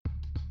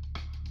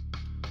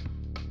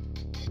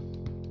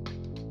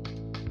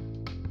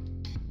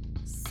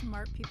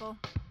smart people.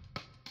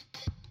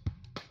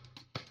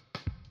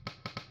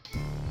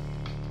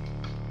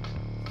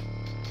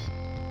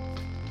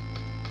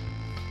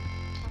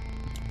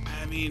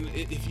 I mean,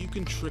 if you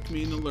can trick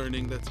me into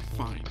learning, that's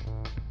fine.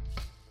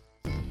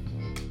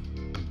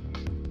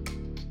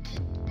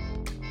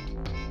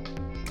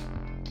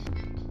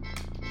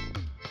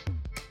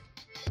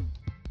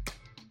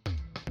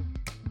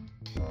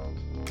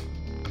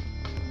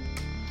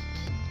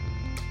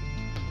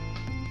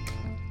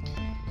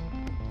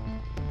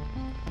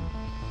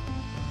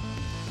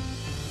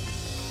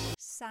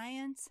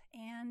 Science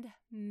and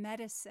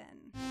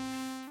medicine.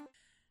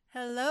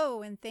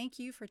 Hello, and thank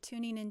you for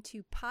tuning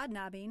into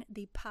Podnobbing,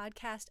 the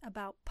podcast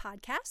about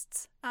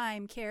podcasts.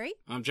 I'm Carrie.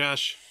 I'm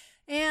Josh.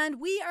 And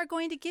we are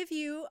going to give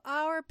you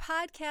our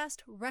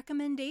podcast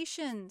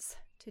recommendations.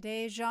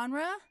 Today's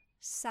genre,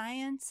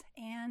 science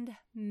and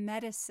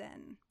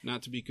medicine.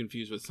 Not to be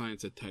confused with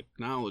science and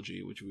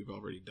technology, which we've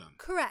already done.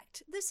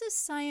 Correct. This is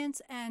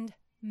science and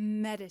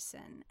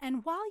medicine.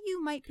 And while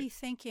you might be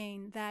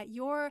thinking that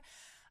you're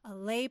a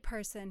lay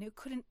person who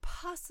couldn't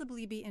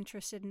possibly be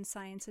interested in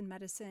science and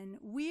medicine,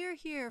 we're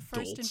here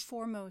first and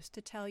foremost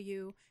to tell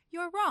you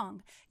you're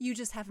wrong. You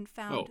just haven't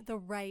found the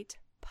right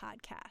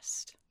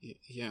podcast.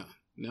 Yeah.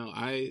 No,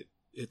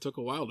 it took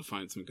a while to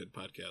find some good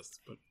podcasts,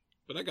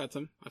 but I got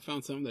some. I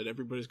found some that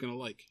everybody's going to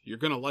like. You're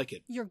going to like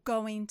it. You're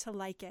going to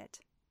like it.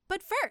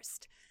 But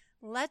first,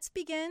 let's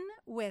begin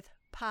with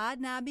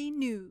Podnobby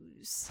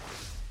News.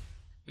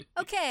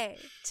 Okay,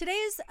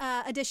 today's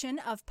edition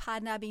of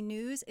Podnobby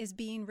News is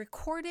being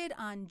recorded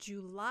on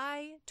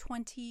July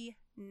 29th.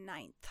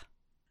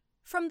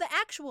 From the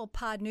actual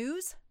Pod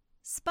News,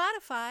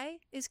 Spotify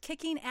is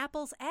kicking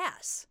Apple's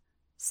ass.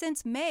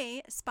 Since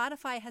May,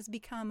 Spotify has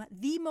become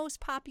the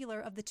most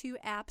popular of the two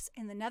apps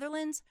in the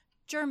Netherlands,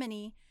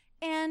 Germany,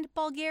 and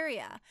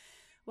Bulgaria.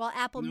 While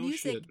Apple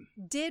Music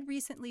did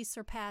recently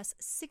surpass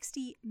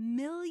 60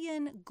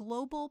 million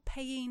global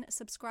paying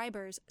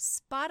subscribers,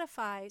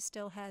 Spotify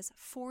still has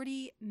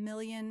 40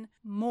 million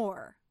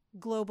more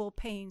global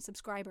paying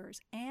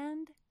subscribers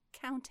and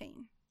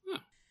counting. Huh.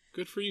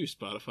 Good for you,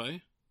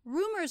 Spotify.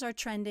 Rumors are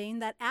trending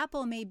that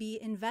Apple may be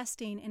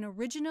investing in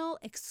original,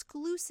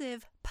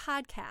 exclusive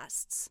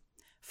podcasts.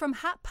 From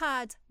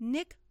HotPod's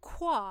Nick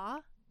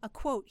Quah, a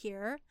quote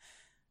here: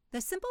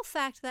 "The simple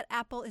fact that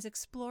Apple is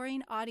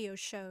exploring audio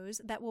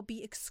shows that will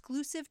be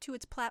exclusive to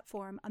its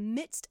platform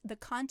amidst the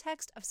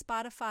context of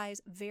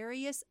Spotify's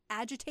various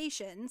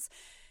agitations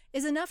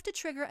is enough to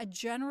trigger a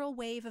general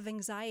wave of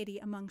anxiety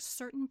among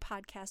certain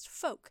podcast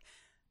folk.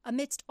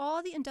 Amidst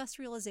all the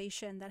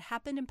industrialization that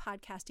happened in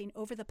podcasting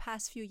over the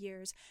past few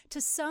years,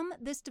 to some,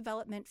 this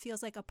development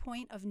feels like a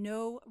point of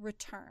no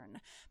return,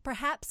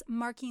 perhaps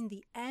marking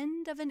the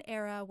end of an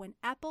era when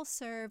Apple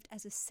served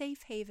as a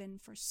safe haven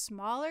for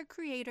smaller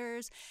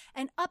creators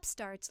and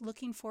upstarts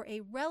looking for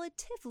a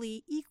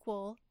relatively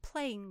equal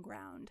playing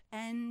ground."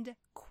 End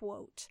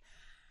quote.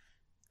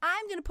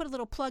 I'm going to put a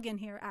little plug in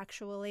here,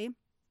 actually.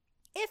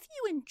 If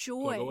you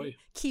enjoy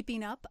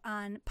keeping up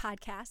on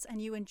podcasts and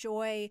you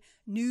enjoy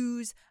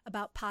news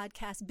about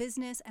podcast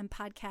business and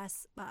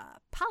podcast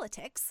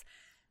politics,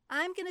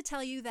 I'm going to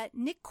tell you that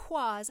Nick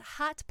Quah's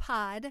Hot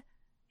Pod,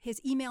 his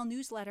email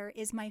newsletter,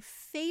 is my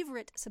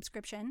favorite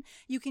subscription.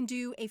 You can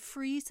do a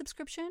free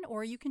subscription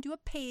or you can do a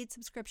paid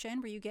subscription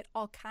where you get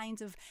all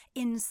kinds of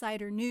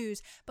insider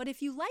news. But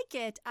if you like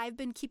it, I've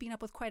been keeping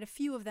up with quite a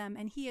few of them,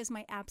 and he is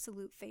my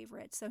absolute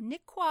favorite. So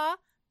Nick Quah,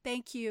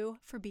 thank you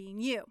for being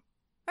you.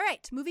 All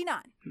right, moving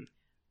on.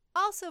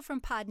 Also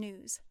from Pod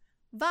News,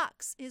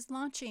 Vox is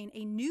launching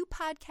a new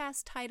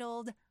podcast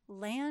titled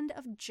Land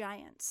of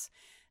Giants.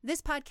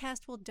 This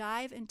podcast will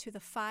dive into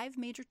the 5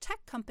 major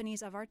tech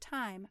companies of our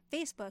time: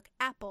 Facebook,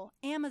 Apple,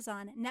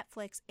 Amazon,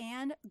 Netflix,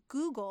 and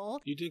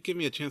Google. You didn't give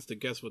me a chance to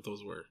guess what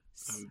those were.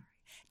 I'm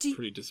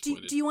pretty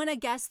disappointed. Do you want to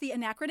guess the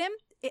acronym?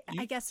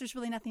 I guess there's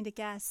really nothing to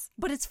guess,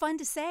 but it's fun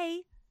to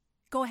say.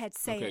 Go ahead,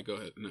 say it. Okay, go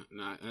ahead.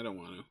 No, I don't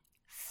want to.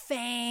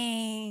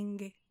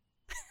 FANG.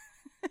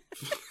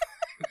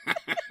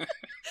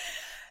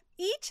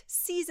 Each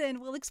season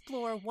will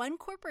explore one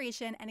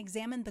corporation and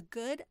examine the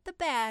good, the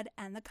bad,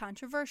 and the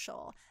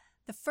controversial.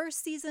 The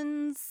first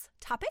season's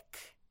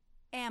topic?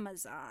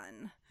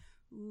 Amazon.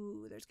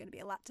 Ooh, there's going to be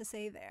a lot to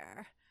say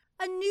there.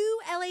 A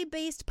new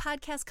LA-based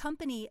podcast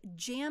company,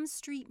 Jam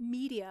Street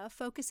Media,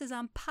 focuses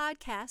on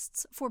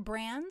podcasts for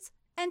brands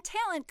and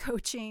talent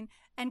coaching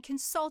and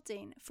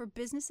consulting for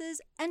businesses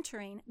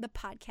entering the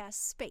podcast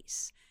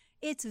space.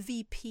 Its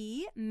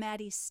VP,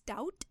 Maddie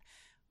Stout,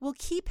 will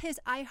keep his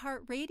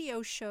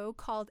iHeartRadio show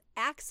called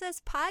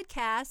Access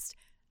Podcast,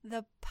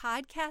 the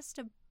podcast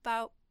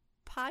about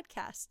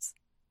podcasts.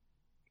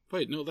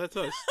 Wait, no, that's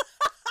us.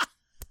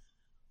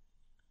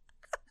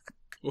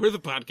 We're the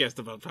podcast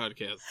about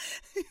podcasts.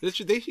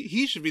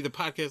 He should be the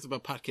podcast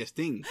about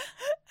podcasting.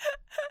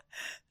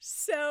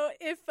 So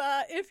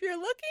if you're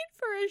looking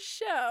for a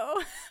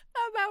show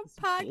about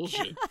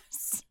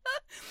podcasts,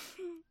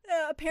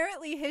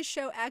 apparently his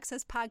show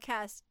Access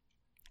Podcast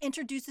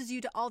introduces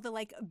you to all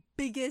the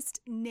biggest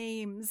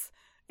names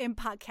in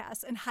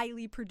podcasts and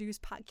highly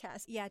produced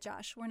podcasts. Yeah,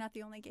 Josh, we're not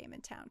the only game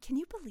in town. Can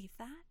you believe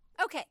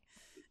that? Okay.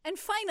 And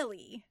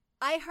finally,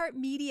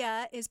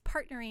 iHeartMedia is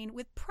partnering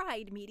with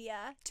Pride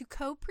Media to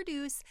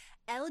co-produce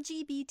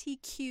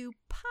LGBTQ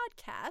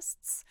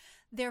podcasts.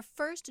 Their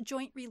first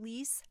joint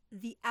release,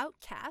 The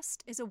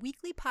Outcast, is a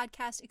weekly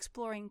podcast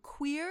exploring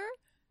queer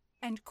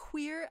and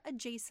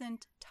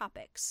queer-adjacent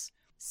topics.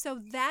 So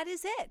that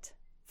is it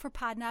for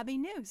Podnobbing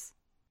News.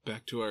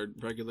 Back to our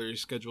regularly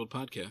scheduled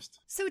podcast.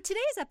 So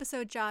today's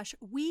episode, Josh,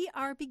 we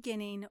are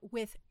beginning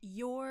with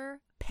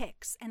your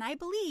picks. And I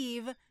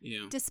believe,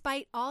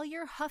 despite all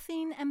your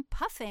huffing and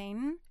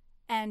puffing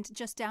and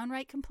just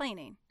downright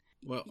complaining.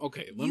 Well,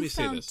 okay, let me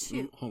say this.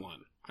 Hold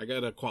on. I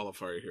got a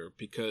qualifier here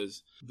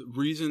because the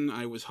reason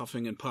I was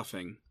huffing and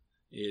puffing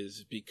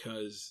is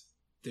because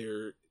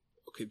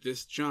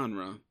this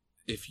genre,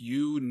 if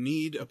you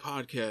need a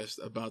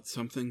podcast about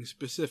something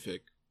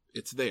specific,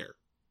 it's there.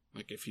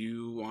 Like if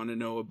you want to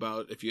know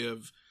about, if you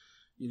have,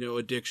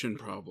 addiction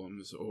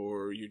problems,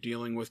 or you're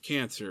dealing with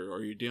cancer, or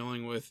you're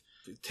dealing with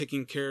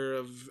taking care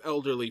of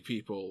elderly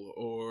people,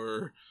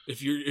 or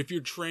if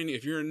you're training,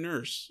 if you're a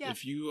nurse,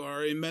 if you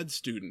are a med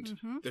student,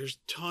 there's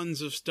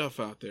tons of stuff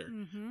out there,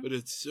 but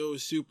it's so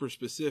super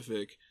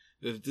specific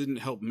that it didn't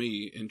help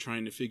me in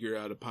trying to figure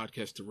out a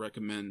podcast to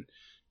recommend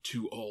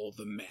to all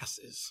the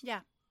masses. Yeah,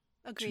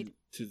 agreed.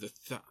 To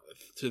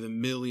the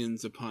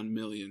millions upon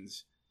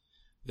millions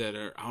that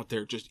are out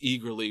there just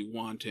eagerly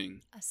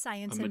wanting a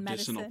science and and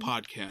medicinal medicine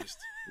podcast.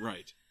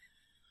 Right.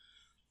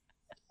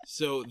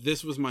 So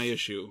this was my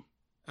issue,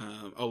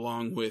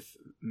 along with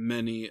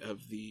many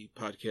of the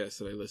podcasts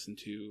that I listened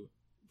to,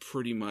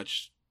 pretty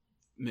much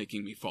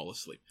making me fall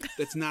asleep.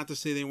 That's not to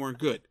say they weren't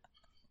good.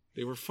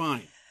 They were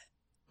fine.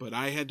 But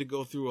I had to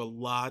go through a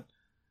lot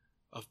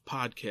of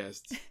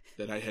podcasts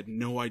that I had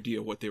no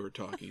idea what they were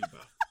talking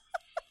about.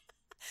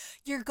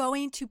 You're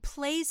going to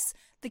place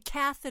the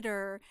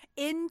catheter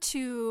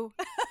into...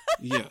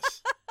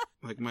 Yes.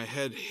 Like my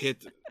head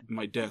hit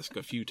my desk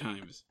a few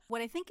times.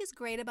 What I think is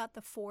great about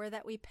the 4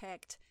 that we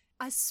picked,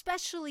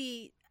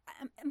 especially,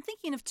 I'm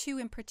thinking of 2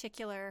 in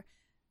particular,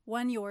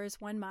 one yours,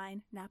 one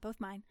mine, not both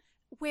mine,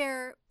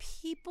 where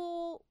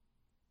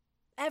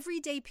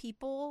everyday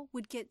people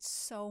would get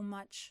so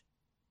much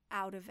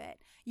out of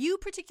it. You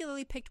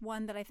particularly picked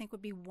one that I think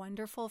would be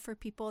wonderful for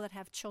people that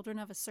have children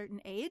of a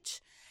certain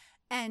age.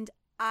 And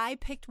I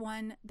picked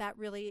one that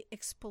really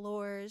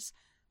explores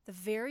the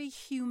very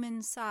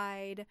human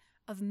side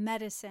of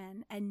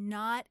medicine, and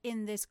not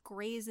in this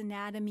Grey's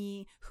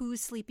Anatomy, who's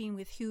sleeping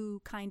with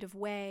who kind of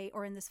way,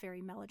 or in this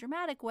very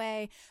melodramatic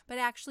way, but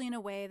actually in a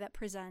way that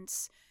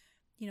presents,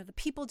 the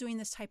people doing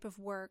this type of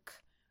work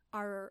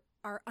are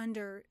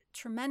under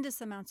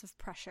tremendous amounts of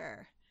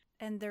pressure,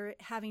 and they're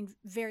having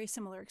very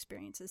similar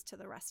experiences to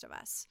the rest of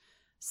us.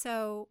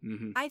 So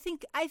I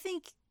think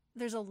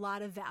there's a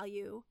lot of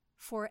value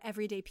for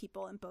everyday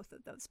people in both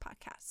of those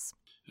podcasts.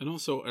 And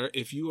also,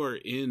 if you are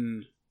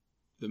in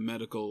the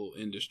medical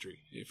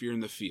industry, if you're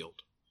in the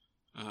field,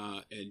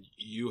 and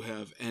you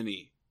have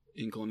any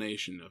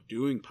inclination of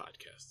doing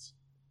podcasts,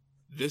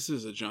 this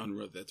is a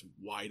genre that's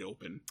wide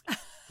open.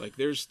 Like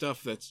there's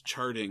stuff that's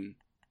charting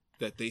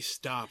that they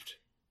stopped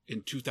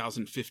in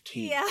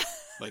 2015. Yeah.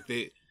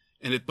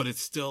 But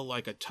it's still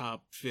like a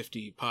top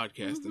 50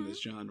 podcast in this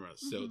genre.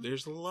 So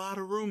there's a lot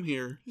of room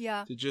here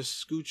to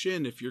just scooch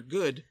in if you're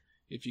good.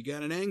 If you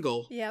got an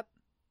angle,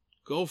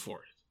 go for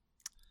it.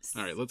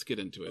 All right, let's get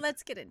into it.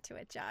 Let's get into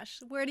it, Josh.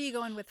 Where are you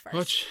going with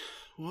first?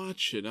 What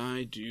should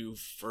I do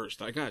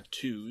first? I got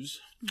 2s.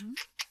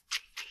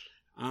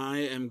 I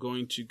am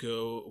going to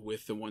go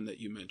with the one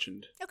that you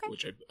mentioned,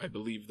 which I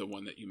believe the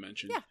one that you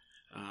mentioned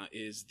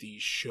is the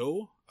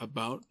Show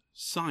About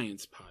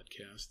Science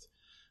podcast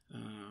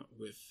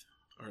with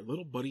our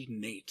little buddy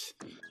Nate.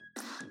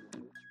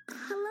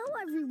 Hello,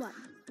 everyone.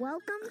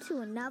 Welcome to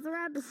another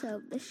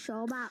episode of the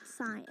Show About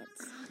Science.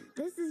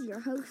 This is your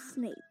host,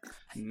 Nate.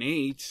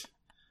 Nate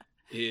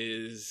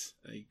is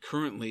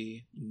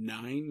currently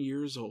 9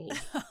 years old,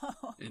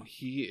 and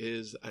he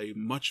is a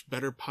much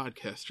better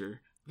podcaster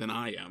than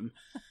I am.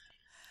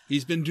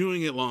 He's been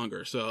doing it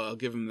longer, so I'll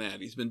give him that.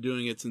 He's been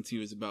doing it since he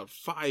was about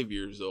 5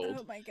 years old.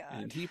 Oh, my God.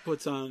 And he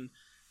puts on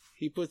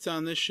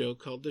this show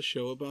called The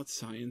Show About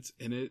Science,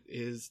 and it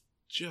is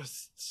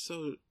just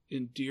so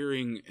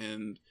endearing,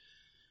 and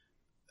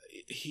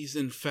he's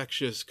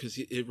infectious because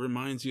it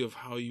reminds you of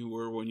how you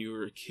were when you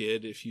were a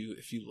kid. If you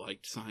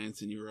liked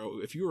science and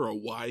if you were a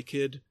why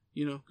kid,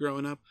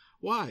 growing up,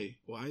 why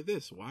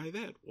this, why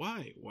that,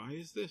 why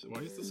is this, why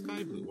is the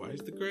sky blue, why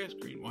is the grass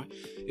green, why?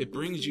 It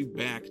brings you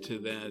back to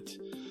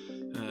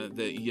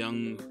that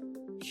young,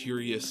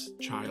 curious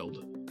child,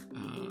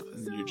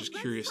 and you're just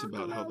curious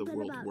about how the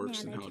world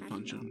works and how it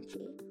functions.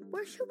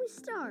 Where should we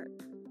start?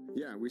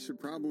 Yeah, we should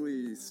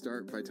probably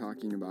start by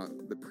talking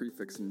about the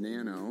prefix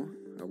nano.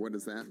 What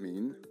does that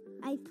mean?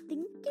 I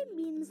think it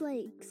means,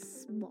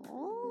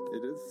 small?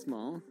 It is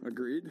small,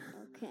 agreed.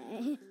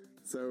 Okay.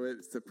 So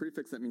it's a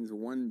prefix that means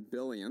 1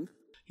 billion.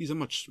 he's a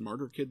much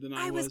smarter kid than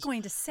I was. I was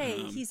going to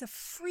say, he's a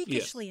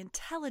freakishly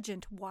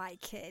intelligent Y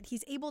kid.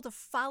 He's able to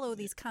follow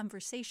these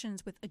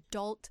conversations with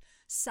adult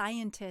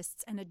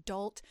scientists and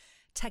adult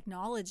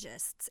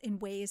technologists in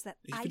ways that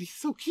but he's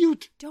so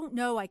cute. Don't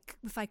know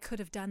if I could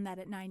have done that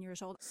at 9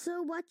 years old.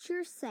 So what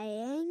you're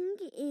saying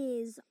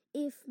is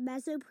if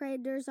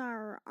mesopredators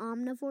are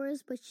omnivores,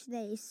 which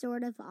they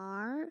sort of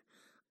are,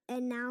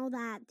 and now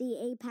that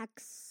the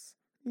apex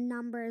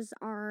numbers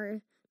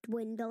are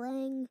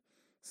dwindling,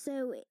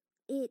 so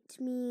it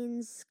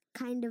means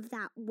kind of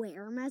that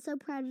we're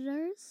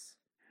mesopredators?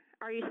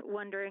 Are you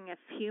wondering if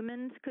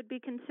humans could be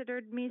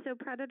considered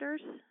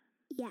mesopredators?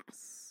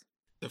 Yes.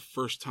 The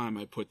first time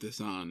I put this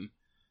on,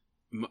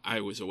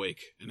 I was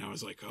awake, and I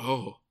was like,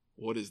 oh,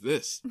 what is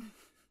this?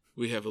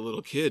 We have a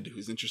little kid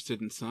who's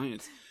interested in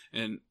science,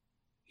 and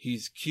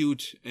he's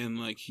cute, and,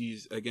 like,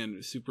 he's,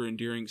 again, super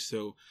endearing,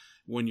 so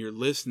when you're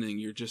listening,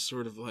 you're just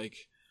sort of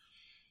like,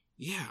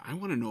 yeah, I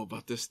want to know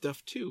about this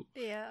stuff too.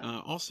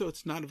 Yeah. Also,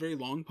 it's not a very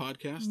long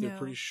podcast. No. They're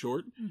pretty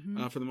short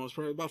for the most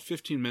part, about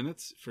 15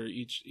 minutes for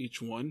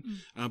each one.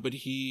 But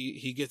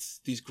he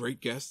gets these great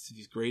guests,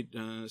 these great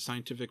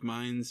scientific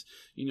minds,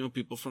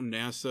 people from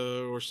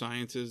NASA or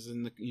sciences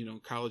and the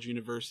college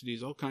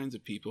universities, all kinds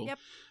of people. Yep.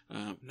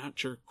 Not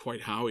sure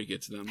quite how he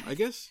gets them. I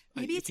guess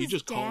maybe if you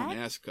just call and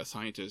ask a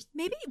scientist.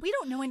 Maybe we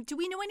don't know. Do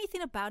we know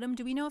anything about him?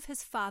 Do we know if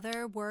his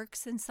father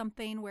works in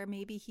something where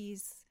maybe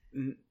he's...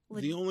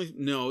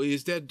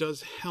 His dad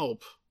does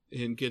help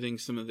in getting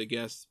some of the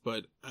guests,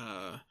 but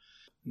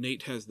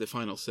Nate has the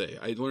final say.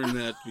 I learned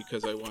that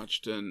because I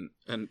watched an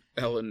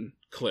Ellen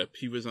clip.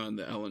 He was on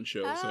the Ellen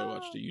show, so I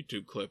watched a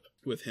YouTube clip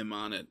with him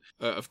on it.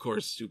 Of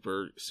course,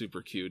 super,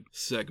 super cute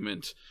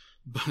segment.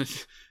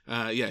 But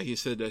he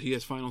said that he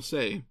has final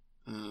say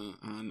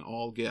on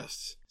all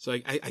guests. So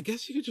I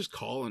guess you could just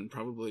call and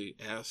probably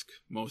ask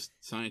most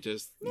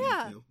scientists.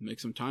 Yeah. They'll make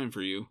some time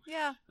for you.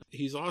 Yeah.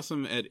 He's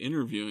awesome at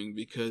interviewing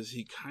because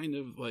he kind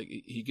of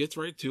he gets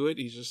right to it.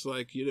 He's just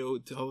like,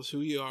 tell us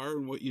who you are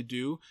and what you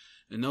do.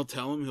 And they'll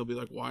tell him, he'll be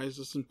like, why is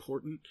this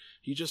important?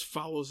 He just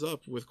follows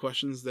up with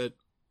questions that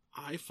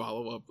I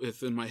follow up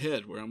with in my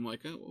head where I'm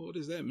like, what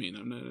does that mean?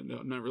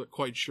 I'm not really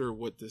quite sure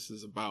what this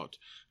is about.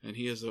 And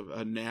he has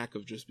a knack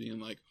of just being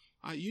like,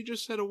 you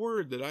just said a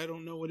word that I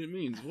don't know what it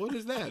means. What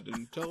is that?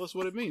 And tell us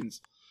what it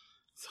means.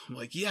 So I'm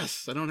like,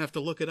 yes, I don't have to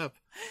look it up.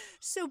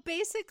 So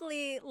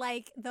basically,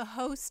 like the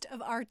host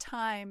of our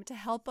time to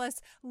help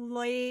us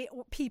lay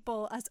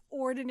people, us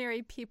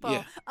ordinary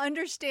people,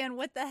 understand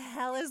what the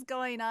hell is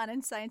going on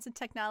in science and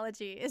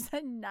technology is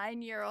a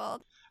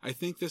 9-year-old. I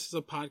think this is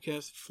a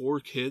podcast for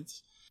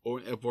kids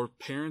or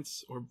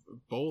parents or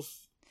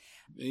both.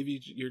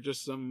 Maybe you're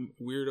just some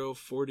weirdo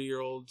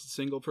 40-year-old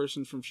single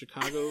person from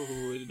Chicago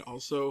who would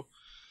also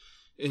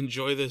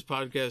enjoy this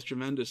podcast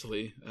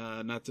tremendously.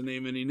 Not to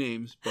name any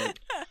names, but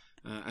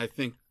I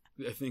think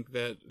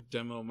that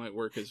demo might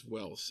work as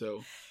well.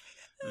 So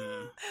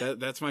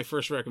that's my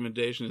first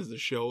recommendation, is the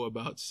show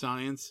about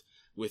science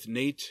with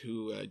Nate,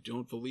 who I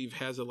don't believe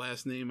has a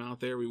last name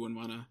out there. We wouldn't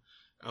want to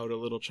out a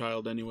little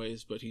child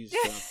anyways, but he's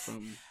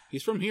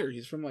from here.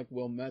 He's from like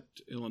Wilmette,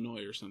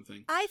 Illinois or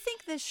something. I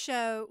think this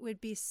show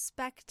would be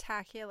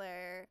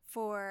spectacular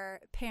for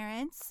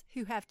parents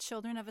who have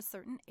children of a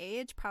certain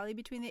age, probably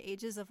between the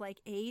ages of like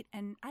 8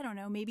 and I don't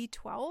know, maybe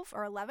 12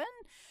 or 11,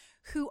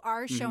 who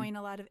are showing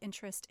a lot of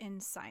interest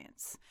in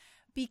science.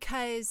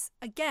 Because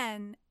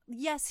again,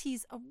 yes,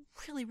 he's a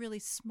really, really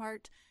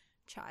smart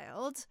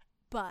child,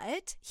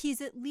 but he's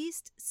at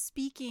least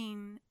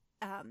speaking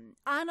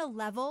on a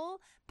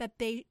level that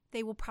they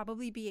will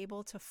probably be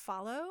able to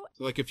follow.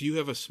 Like if you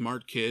have a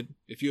smart kid,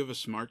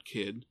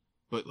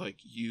 but like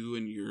you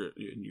and your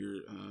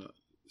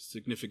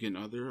significant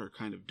other are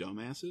kind of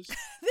dumbasses,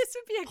 this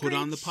would be a put great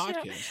on the show,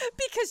 podcast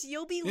because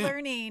you'll be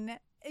learning,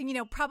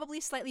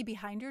 probably slightly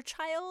behind your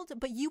child,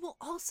 but you will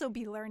also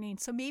be learning.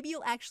 So maybe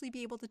you'll actually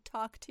be able to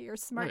talk to your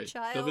smart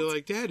child. They'll be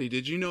like, "Daddy,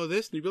 did you know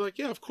this?" And you'll be like,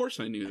 "Yeah, of course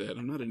I knew that.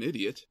 I'm not an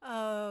idiot."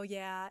 Oh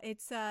yeah,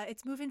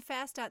 it's moving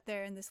fast out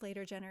there in this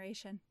later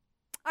generation.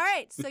 All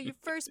right, so your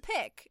first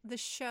pick, the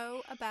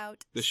show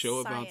about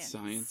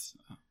science,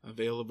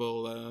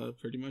 available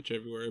pretty much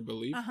everywhere, I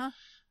believe.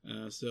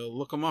 So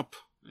look them up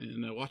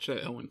and watch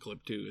that Ellen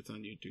clip too. It's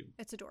on YouTube.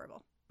 It's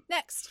adorable.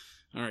 Next.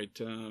 All right,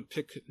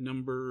 pick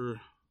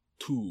number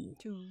 2.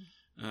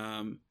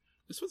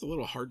 This was a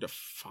little hard to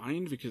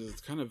find because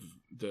it's kind of,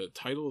 the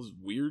title is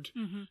weird.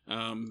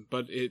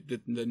 But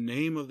the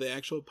name of the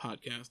actual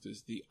podcast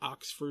is the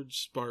Oxford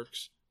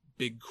Sparks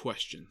Big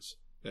Questions.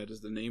 That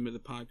is the name of the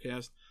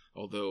podcast,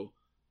 although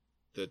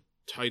the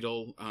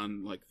title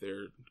on like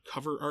their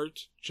cover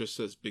art just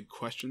says Big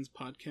Questions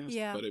Podcast.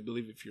 Yeah. But I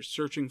believe if you're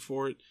searching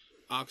for it,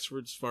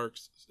 Oxford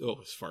Sparks and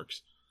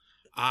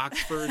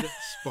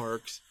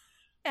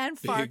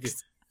Big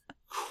Farks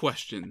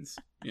Questions.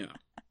 Yeah.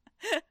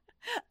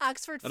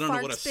 Oxford I don't know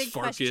Farks what a Big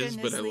Spark Question is,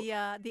 but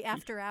the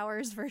after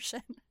hours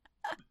version.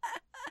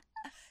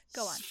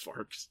 Go on.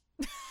 Sparks.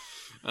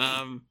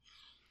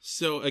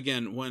 So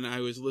again, when I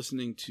was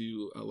listening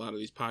to a lot of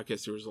these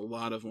podcasts, there was a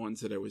lot of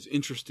ones that I was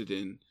interested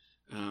in.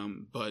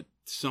 but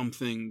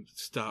something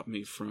stopped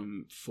me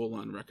from full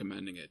on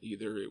recommending it.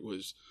 Either it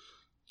was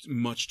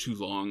much too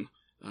long,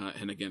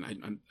 and again,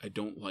 I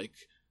don't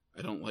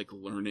like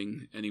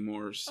learning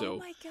anymore. So, oh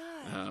my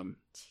God,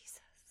 Jesus!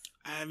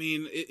 I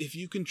mean, if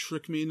you can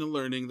trick me into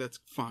learning, that's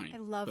fine. I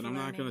love, but I'm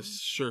not going to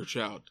search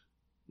out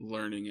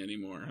learning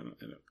anymore.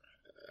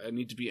 I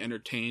need to be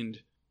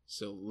entertained.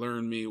 So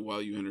learn me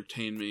while you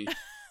entertain me.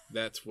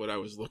 That's what I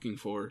was looking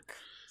for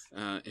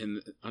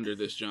under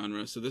this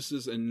genre. So this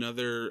is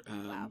another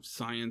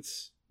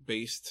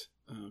science-based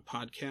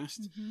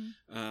podcast,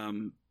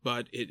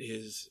 but it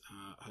is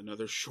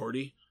another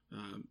shorty.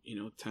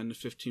 10 to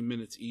 15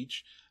 minutes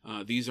each.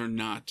 These are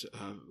not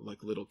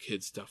like little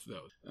kid stuff,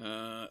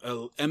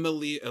 though.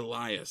 Emily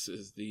Elias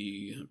is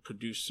the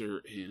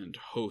producer and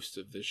host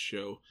of this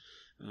show.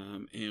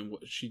 And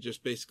she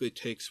just basically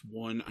takes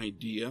one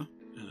idea,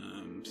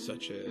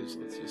 such as,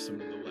 let's see, some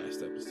of the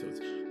last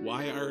episodes.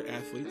 Why are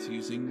athletes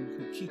using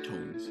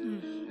ketones?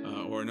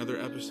 Or another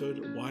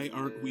episode, why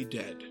aren't we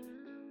dead?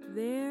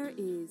 There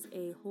is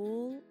a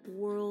whole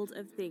world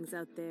of things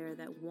out there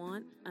that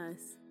want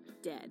us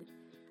dead.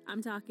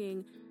 I'm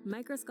talking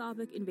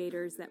microscopic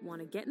invaders that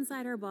want to get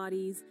inside our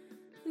bodies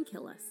and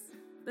kill us.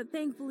 But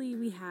thankfully,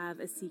 we have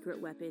a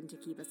secret weapon to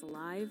keep us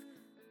alive: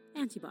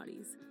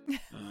 antibodies.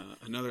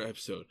 Another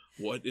episode.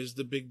 What is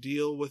the big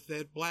deal with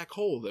that black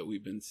hole that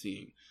we've been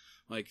seeing?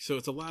 So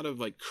it's a lot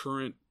of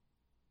current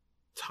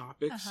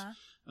topics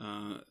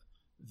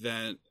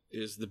that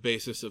is the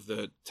basis of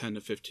the 10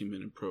 to 15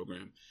 minute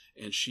program.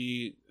 And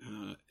she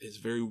is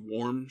very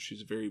warm.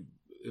 She's a very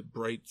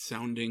bright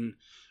sounding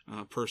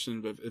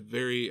person, but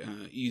very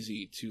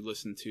easy to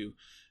listen to.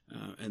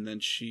 And then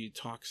she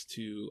talks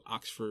to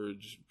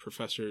Oxford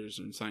professors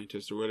and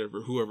scientists or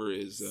whoever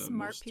is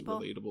most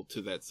relatable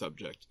to that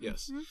subject.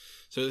 Yes.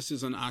 So this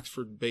is an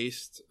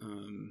Oxford-based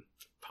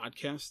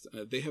podcast.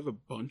 They have a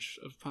bunch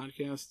of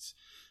podcasts.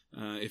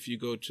 If you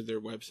go to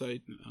their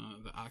website,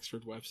 the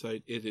Oxford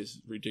website, it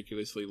is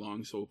ridiculously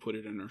long, so we'll put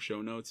it in our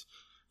show notes.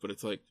 But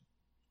it's / a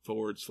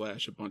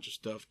bunch of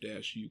stuff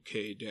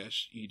 -UK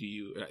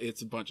 -edu.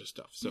 It's a bunch of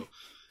stuff. So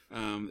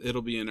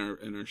it'll be in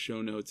our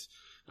show notes.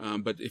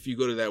 But if you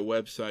go to that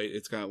website,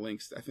 it's got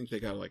links. I think they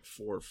got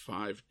 4 or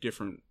 5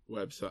 different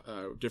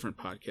different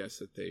podcasts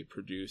that they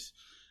produce.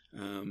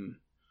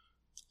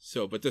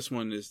 But this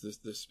one is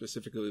this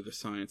specifically the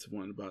science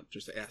one about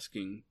just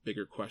asking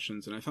bigger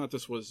questions. And I thought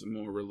this was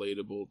more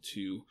relatable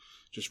to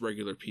just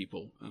regular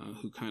people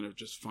who kind of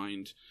just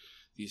find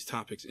these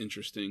topics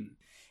interesting.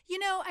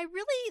 I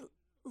really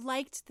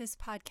liked this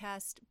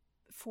podcast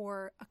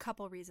for a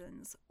couple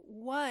reasons.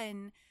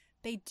 One,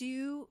 they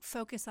do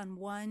focus on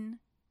one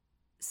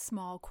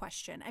small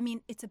question. I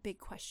mean, it's a big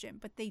question,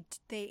 but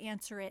they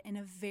answer it in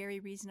a very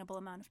reasonable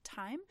amount of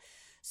time.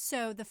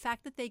 So the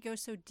fact that they go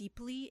so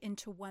deeply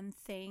into one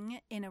thing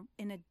in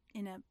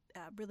a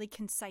really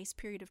concise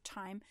period of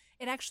time,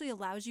 it actually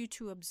allows you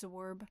to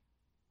absorb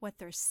what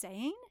they're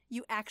saying.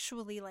 You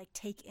actually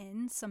take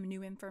in some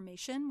new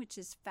information, which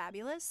is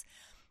fabulous.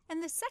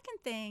 And the second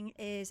thing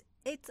is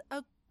it's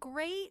a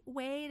great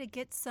way to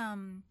get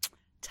some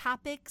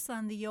topics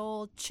on the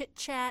old chit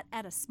chat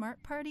at a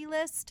smart party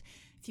list.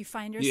 If you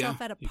find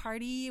yourself at a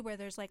party where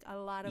there's a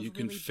lot of you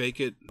can really fake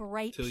it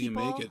bright till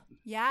people, you make it.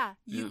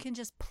 You can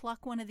just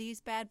pluck one of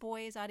these bad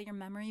boys out of your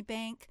memory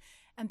bank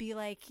and be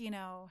like,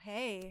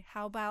 hey,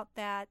 how about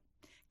that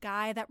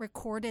guy that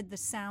recorded the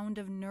sound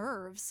of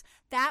nerves?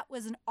 That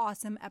was an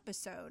awesome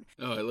episode.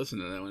 Oh, I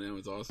listened to that one. That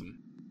was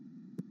awesome.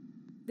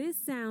 This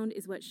sound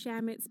is what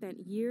Shamit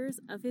spent years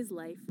of his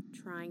life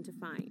trying to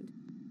find.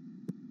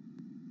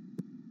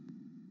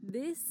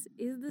 This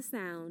is the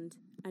sound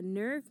a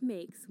nerve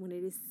makes when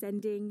it is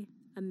sending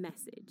a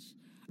message.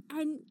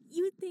 And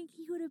you'd think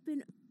he would have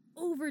been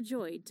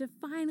overjoyed to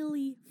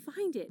finally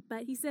find it,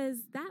 but he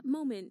says that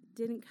moment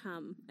didn't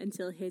come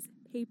until his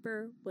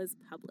paper was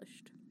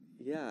published.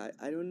 Yeah,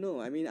 I don't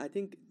know. I mean, I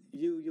think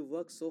you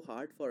work so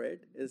hard for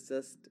it. It's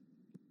just,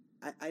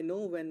 I know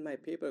when my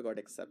paper got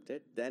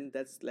accepted, then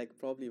that's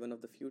probably one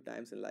of the few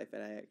times in life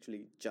when I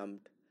actually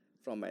jumped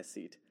from my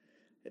seat.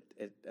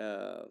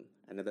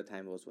 Another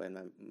time was when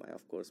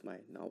my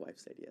now wife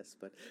said yes,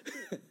 but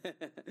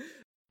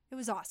it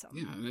was awesome.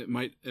 Yeah, and it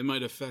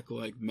might affect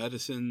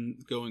medicine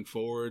going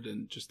forward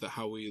and just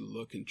how we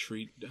look and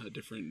treat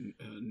different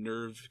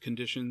nerve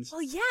conditions.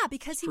 Well, yeah,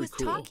 because he was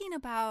talking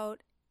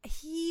about,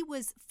 he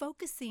was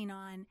focusing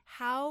on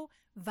how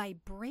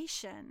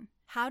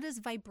does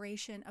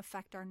vibration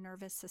affect our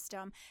nervous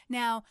system?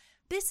 Now,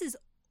 this is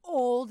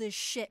old as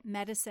shit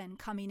medicine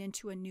coming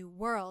into a new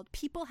world.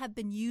 People have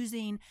been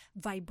using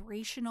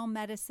vibrational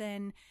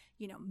medicine,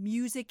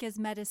 music as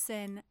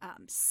medicine,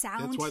 sound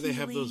healing. That's why they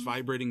have those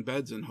vibrating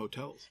beds in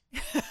hotels.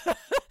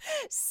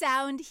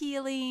 Sound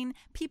healing.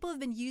 People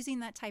have been using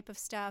that type of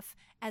stuff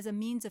as a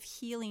means of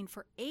healing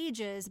for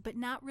ages, but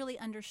not really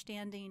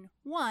understanding,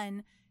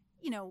 one,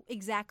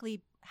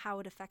 exactly how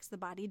it affects the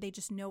body. They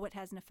just know it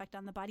has an effect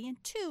on the body.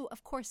 And two,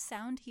 of course,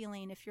 sound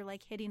healing. If you're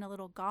hitting a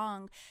little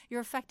gong,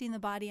 you're affecting the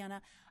body on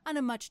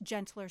a much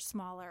gentler,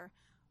 smaller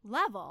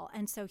level.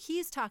 And so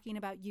he's talking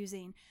about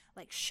using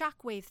like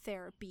shockwave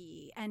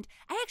therapy. And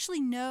I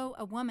actually know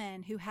a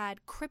woman who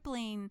had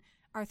crippling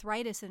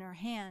arthritis in her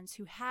hands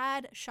who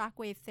had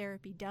shockwave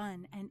therapy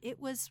done, and it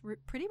was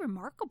pretty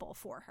remarkable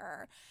for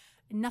her.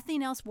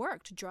 Nothing else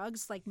worked.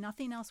 Drugs, like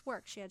nothing else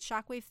worked. She had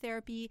shockwave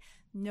therapy,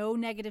 no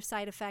negative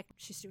side effect.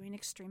 She's doing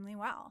extremely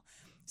well.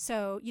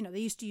 So, you know, they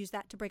used to use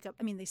that to break up.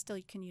 I mean, they still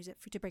can use it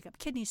to break up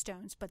kidney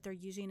stones, but they're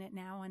using it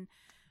now in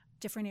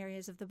different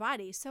areas of the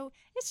body. So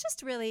it's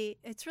just really,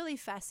 it's really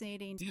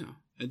fascinating. Yeah.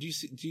 And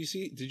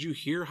did you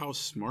hear how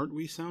smart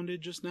we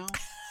sounded just now?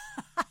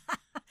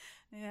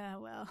 Yeah,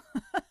 well.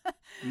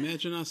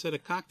 Imagine us at a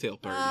cocktail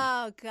party.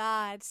 Oh,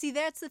 God. See,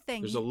 that's the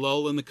thing. There's a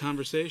lull in the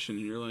conversation,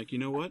 and you're like, you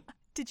know what?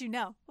 Did you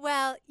know?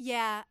 Well,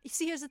 yeah.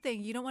 See, here's the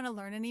thing. You don't want to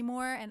learn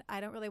anymore, and I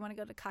don't really want to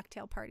go to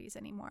cocktail parties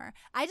anymore.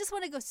 I just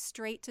want to go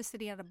straight to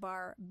sitting at a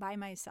bar by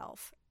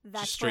myself.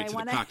 That's just straight where I to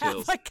want the to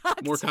cocktails. have a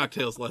cocktail. More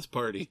cocktails, less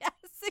party. Yes,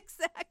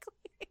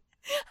 exactly.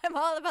 I'm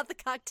all about the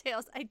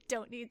cocktails. I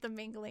don't need the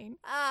mingling.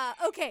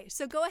 Okay,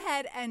 so go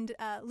ahead and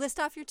list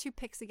off your 2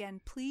 picks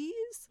again,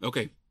 please.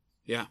 Okay,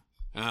 yeah.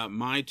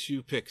 My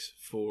 2 picks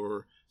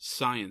for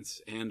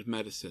science and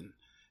medicine.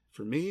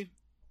 For me,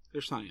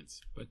 they're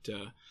science, but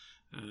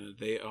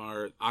they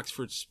are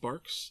Oxford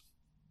Sparks'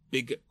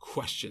 Big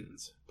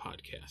Questions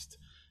podcast,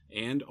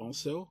 and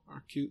also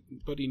our cute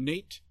buddy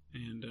Nate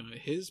and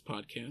his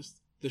podcast,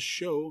 The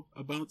Show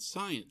About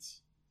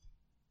Science.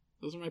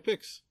 Those are my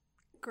picks.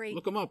 Great.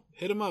 Look them up.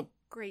 Hit them up.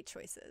 Great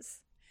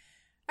choices.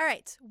 All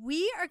right,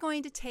 we are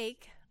going to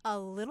take a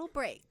little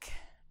break,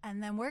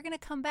 and then we're going to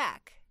come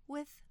back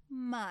with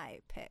my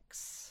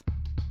picks.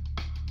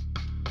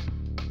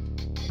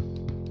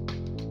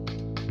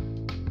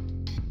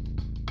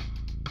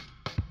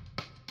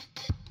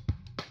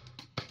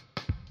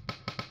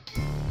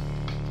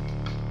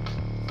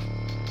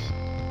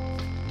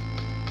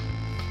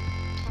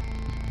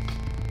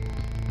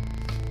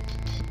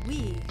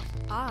 We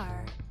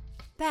are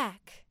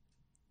back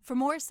for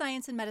more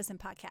science and medicine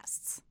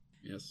podcasts.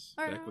 Yes,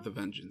 back with a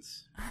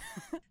vengeance.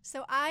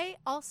 So I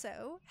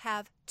also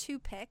have 2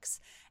 picks,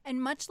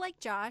 and much like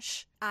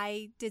Josh,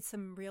 I did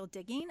some real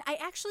digging. I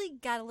actually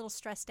got a little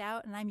stressed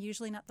out, and I'm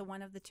usually not the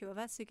one of the 2 of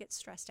us who gets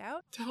stressed out.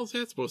 What the hell's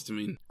that supposed to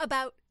mean?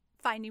 About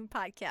finding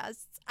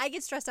podcasts. I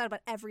get stressed out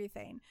about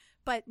everything,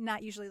 but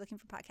not usually looking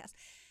for podcasts.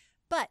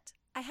 But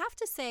I have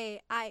to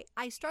say,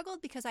 I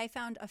struggled because I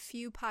found a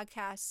few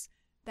podcasts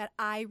that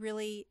I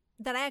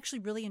actually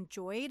really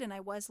enjoyed and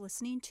I was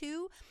listening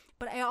to,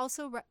 but I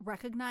also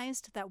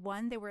recognized that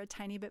 1, they were a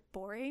tiny bit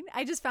boring.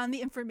 I just found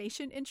the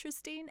information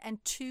interesting,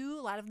 and 2,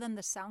 a lot of them,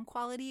 the sound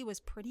quality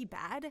was pretty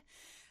bad.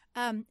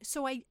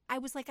 So I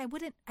was like, I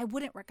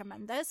wouldn't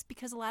recommend this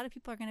because a lot of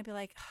people are going to be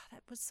like, oh,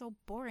 that was so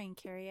boring,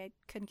 Carrie. I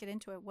couldn't get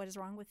into it. What is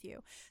wrong with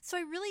you? So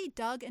I really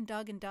dug and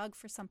dug and dug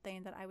for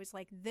something that I was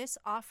like, this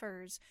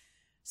offers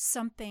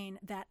something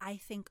that I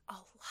think a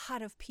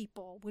lot of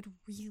people would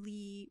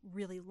really,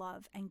 really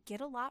love and get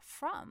a lot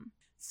from.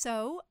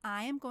 So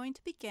I am going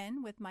to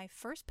begin with my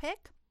first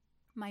pick.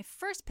 My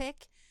first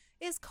pick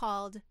is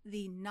called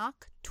The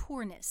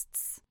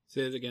Nocturnists.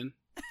 Say it again.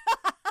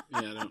 Yeah,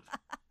 I don't.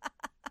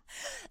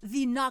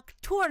 The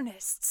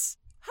Nocturnists.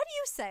 How do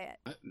you say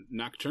it?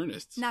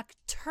 Nocturnists.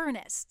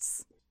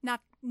 Nocturnists.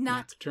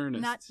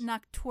 Nocturnists. Not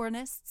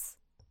nocturnists.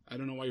 I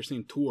don't know why you're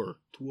saying tour.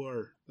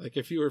 Like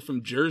if you were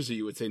from Jersey,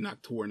 you would say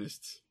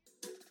nocturnists.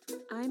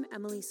 I'm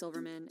Emily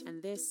Silverman,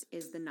 and this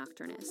is The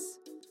Nocturnists.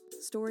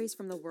 Stories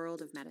from the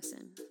world of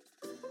medicine.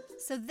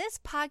 So this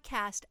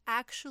podcast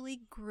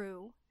actually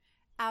grew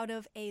out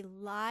of a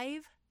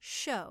live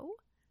show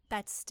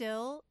that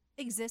still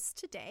exists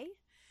today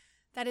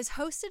that is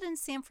hosted in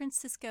San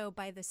Francisco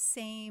by the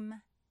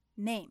same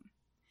name.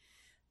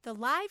 The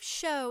live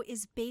show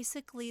is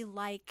basically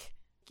like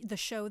the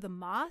show The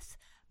Moth,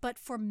 but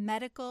for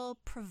medical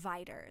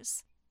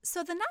providers.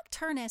 So The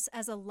Nocturnists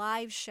as a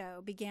live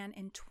show began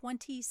in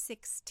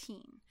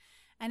 2016,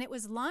 and it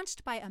was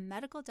launched by a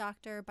medical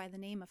doctor by the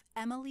name of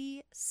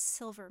Emily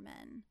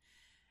Silverman.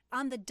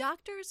 On the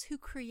Doctors Who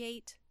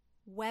Create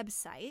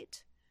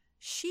website,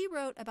 she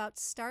wrote about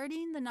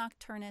starting The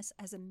Nocturnists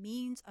as a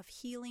means of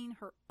healing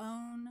her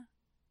own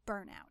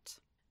burnout.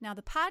 Now,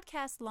 the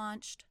podcast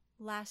launched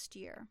last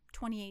year,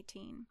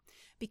 2018,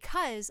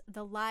 because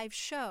the live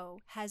show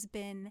has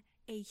been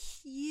a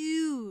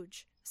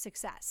huge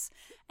success.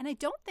 And I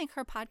don't think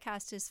her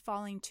podcast is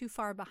falling too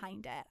far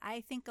behind it.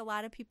 I think a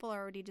lot of people are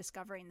already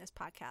discovering this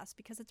podcast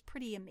because it's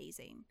pretty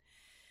amazing.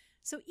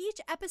 So each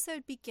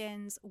episode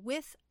begins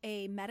with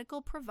a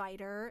medical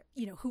provider,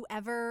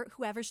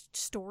 whoever's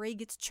story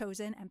gets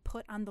chosen and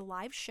put on the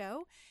live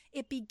show.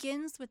 It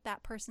begins with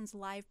that person's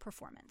live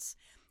performance.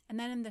 And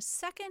then in the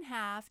second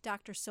half,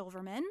 Dr.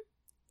 Silverman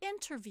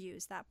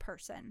interviews that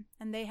person,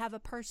 and they have a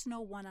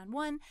personal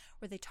one-on-one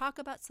where they talk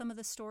about some of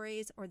the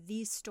stories or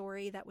the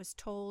story that was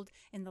told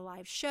in the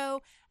live show.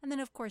 And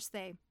then of course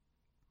they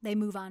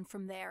move on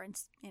from there and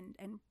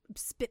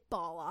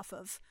spitball off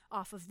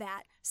of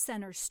that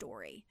center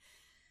story.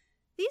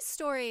 These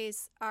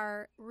stories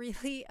are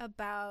really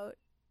about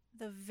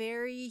the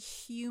very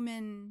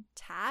human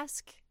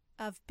task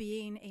of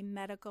being a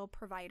medical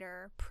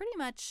provider pretty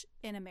much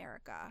in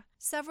America.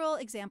 Several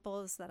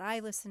examples that I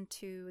listened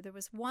to, there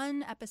was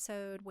one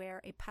episode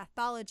where a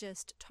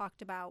pathologist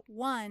talked about,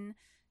 one,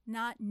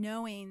 not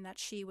knowing that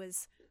she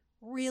was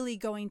really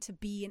going to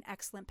be an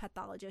excellent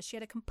pathologist. She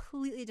had a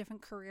completely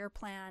different career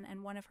plan,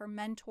 and one of her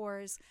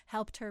mentors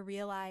helped her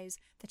realize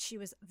that she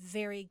was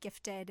very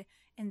gifted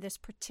in this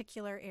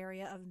particular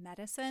area of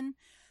medicine.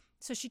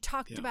 So she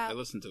talked about... I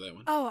listened to that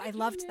one. Oh, I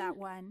loved that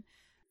one.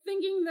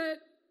 Thinking that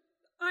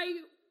I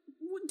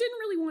didn't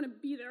really want to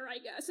be there, I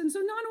guess. And so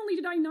not only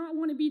did I not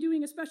want to be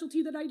doing a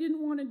specialty that I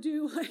didn't want to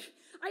do, like,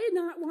 I did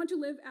not want to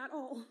live at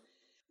all.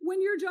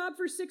 When your job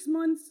for 6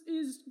 months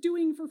is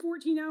doing for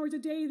 14 hours a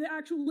day the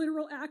actual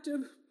literal act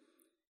of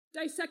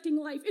dissecting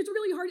life, it's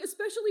really hard,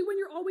 especially when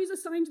you're always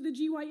assigned to the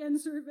GYN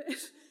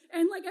service.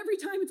 And like every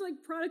time it's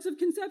like products of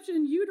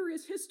conception,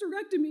 uterus,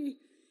 hysterectomy,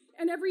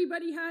 and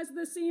everybody has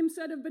the same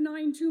set of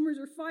benign tumors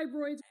or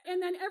fibroids.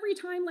 And then every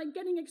time, like,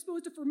 getting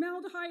exposed to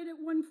formaldehyde at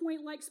one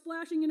point, like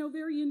splashing an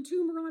ovarian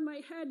tumor on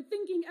my head,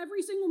 thinking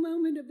every single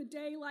moment of the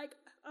day, like,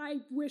 I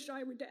wish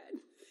I were dead.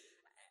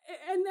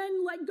 And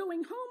then, like,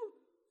 going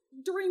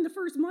home during the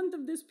first month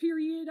of this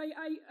period,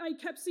 I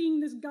kept seeing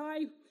this guy,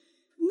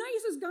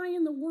 nicest guy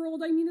in the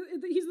world. I mean,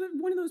 he's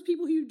one of those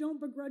people who you don't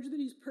begrudge that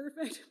he's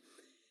perfect.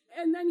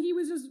 And then he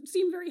was just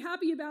seemed very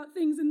happy about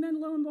things. And then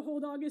lo and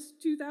behold,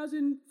 August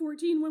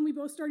 2014, when we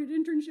both started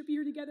internship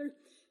year together,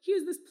 he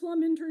has this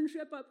plum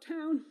internship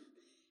uptown.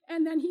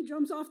 And then he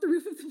jumps off the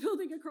roof of the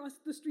building across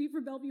the street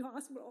from Bellevue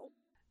Hospital.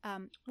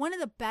 One of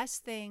the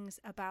best things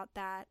about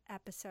that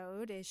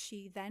episode is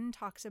she then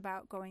talks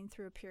about going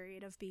through a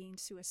period of being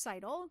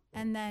suicidal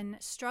and then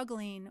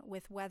struggling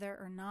with whether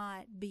or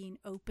not being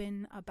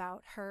open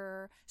about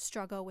her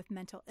struggle with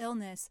mental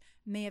illness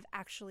may have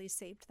actually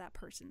saved that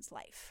person's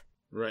life.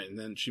 Right, and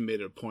then she made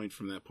it a point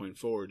from that point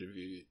forward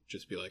to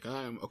just be like,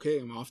 I'm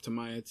off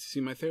to see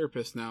my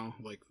therapist now.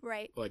 Like,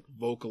 right. Like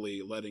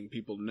vocally letting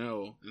people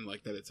know and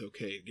like that it's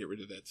okay to get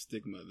rid of that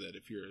stigma that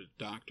if you're a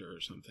doctor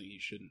or something, you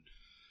shouldn't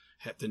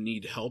have to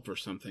need help or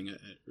something. I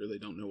really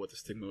don't know what the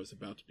stigma was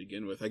about to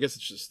begin with. I guess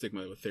it's just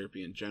stigma with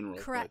therapy in general.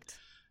 Correct.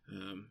 But,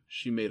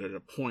 she made it a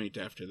point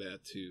after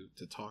that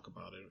to talk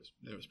about it.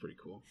 That was pretty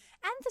cool.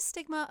 And the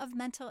stigma of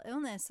mental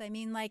illness. I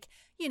mean, like,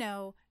 you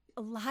know,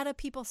 a lot of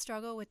people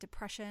struggle with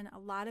depression. A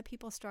lot of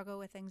people struggle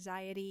with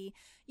anxiety.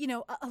 You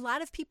know, a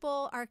lot of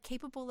people are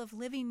capable of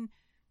living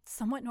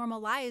somewhat normal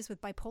lives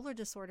with bipolar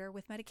disorder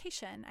with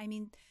medication. I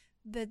mean,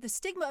 the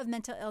stigma of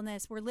mental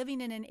illness, we're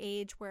living in an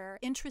age where,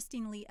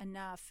 interestingly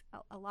enough,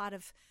 a lot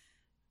of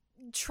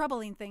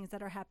troubling things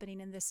that are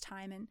happening in this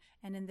time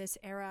and in this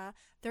era,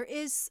 there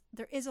is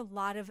a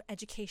lot of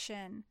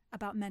education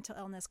about mental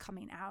illness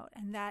coming out,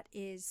 and that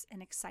is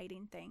an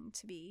exciting thing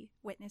to be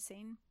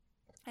witnessing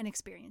and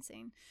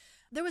experiencing.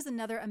 There was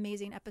another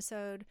amazing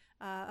episode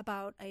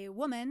about a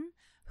woman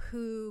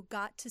who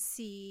got to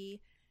see,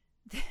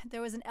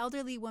 there was an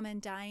elderly woman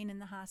dying in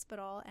the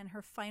hospital, and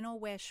her final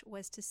wish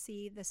was to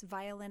see this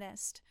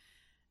violinist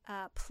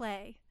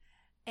play.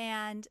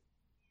 And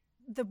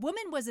the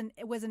woman was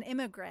an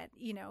immigrant.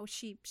 You know,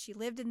 she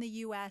lived in the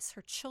U.S.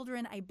 Her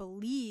children, I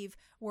believe,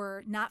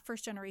 were not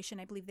first generation.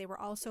 I believe they were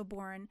also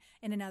born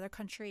in another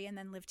country and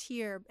then lived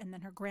here. And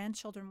then her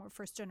grandchildren were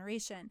first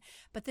generation.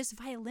 But this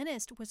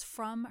violinist was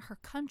from her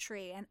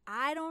country, and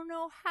I don't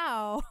know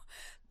how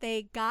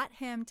they got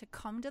him to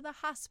come to the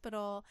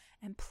hospital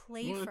and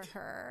play for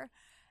her.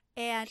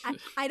 And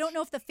I don't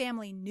know if the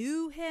family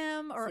knew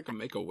him or it's like a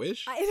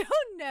Make-A-Wish. I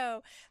don't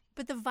know.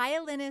 But the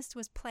violinist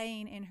was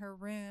playing in her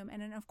room. And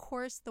then, of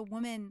course, the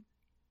woman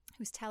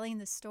who's telling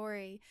the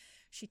story,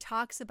 she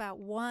talks about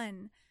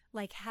one,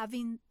 like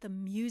having the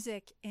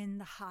music in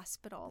the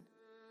hospital.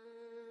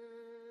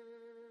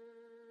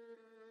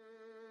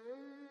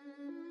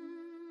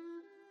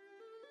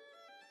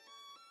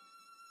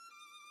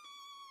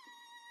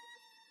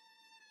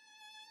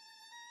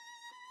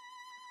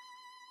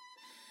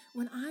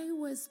 When I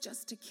was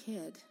just a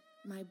kid,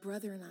 my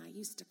brother and I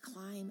used to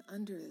climb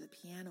under the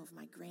piano of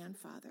my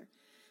grandfather.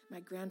 My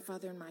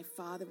grandfather and my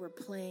father were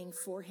playing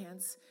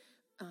four-hands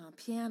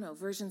piano,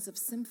 versions of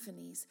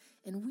symphonies,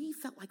 and we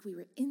felt like we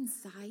were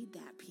inside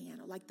that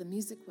piano, like the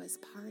music was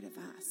part of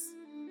us.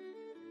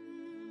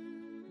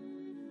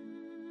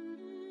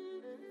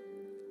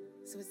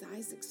 So as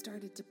Isaac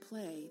started to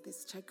play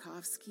this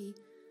Tchaikovsky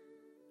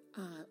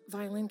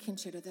violin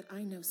concerto that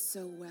I know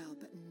so well,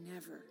 but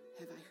never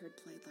have I heard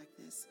played like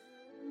this,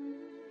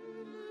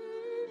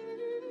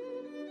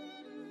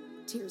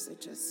 tears are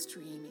just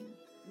streaming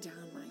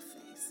down my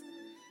face.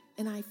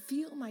 And I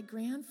feel my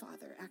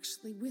grandfather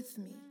actually with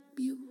me.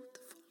 Beautiful.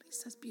 He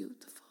says,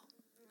 beautiful.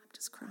 I'm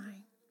just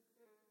crying.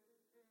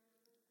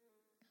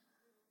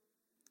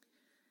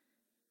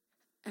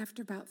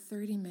 After about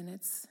 30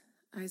 minutes,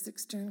 Isaac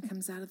Stern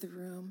comes out of the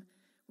room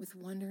with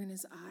wonder in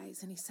his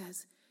eyes, and he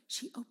says,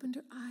 she opened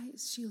her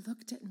eyes. She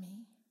looked at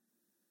me.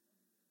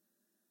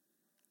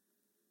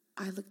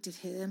 I looked at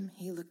him.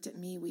 He looked at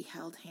me. We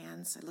held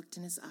hands. I looked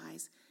in his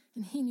eyes.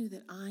 And he knew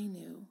that I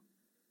knew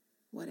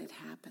what had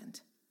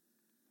happened.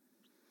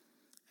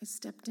 I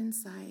stepped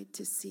inside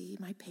to see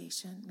my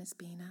patient, Miss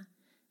Bina,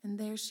 and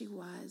there she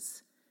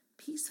was,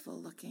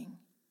 peaceful looking.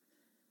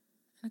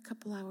 And a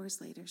couple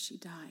hours later, she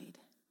died.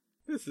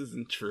 This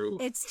isn't true.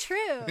 It's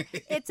true.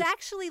 It's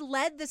actually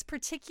led this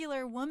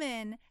particular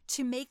woman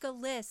to make a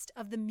list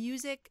of the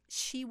music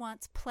she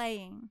wants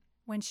playing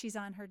when she's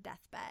on her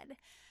deathbed.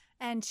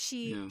 And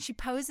she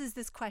poses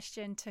this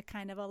question to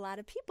kind of a lot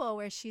of people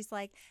where she's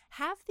like,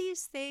 have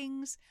these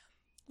things,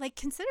 like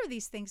consider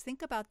these things,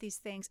 think about these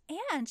things.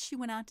 And she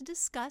went on to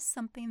discuss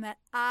something that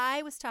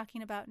I was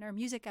talking about in our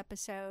music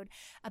episode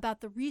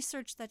about the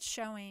research that's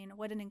showing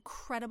what an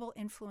incredible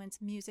influence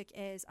music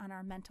is on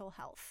our mental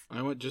health.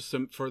 I want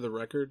for the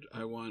record,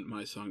 I want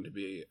my song to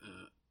be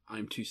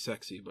I'm Too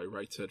Sexy by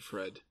Right Said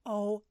Fred.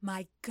 Oh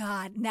my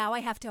God. Now I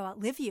have to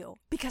outlive you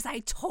because I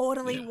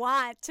totally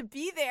want to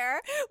be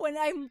there when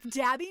I'm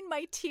dabbing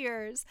my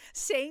tears,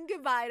 saying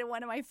goodbye to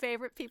one of my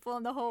favorite people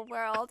in the whole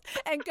world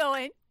and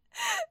going,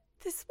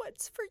 this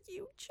one's for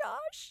you,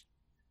 Josh.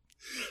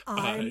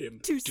 I'm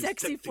too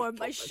sexy for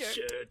my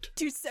shirt.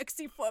 Too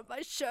sexy for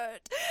my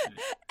shirt.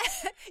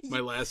 My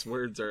last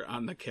words are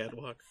on the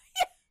catwalk.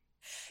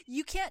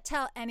 You can't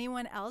tell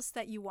anyone else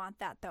that you want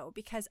that, though,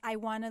 because I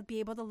want to be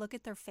able to look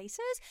at their faces.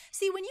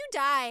 See, when you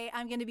die,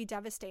 I'm going to be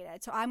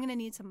devastated, so I'm going to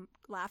need some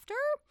laughter.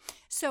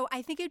 So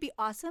I think it'd be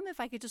awesome if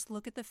I could just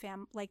look at the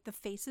the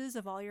faces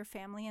of all your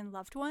family and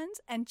loved ones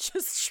and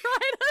just try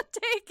to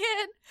take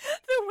in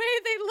the way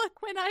they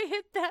look when I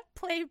hit that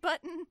play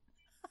button.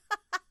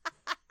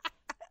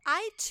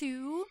 I,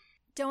 too,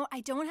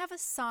 don't have a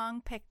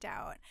song picked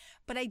out,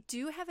 but I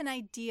do have an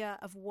idea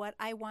of what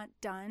I want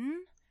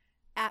done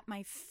at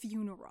my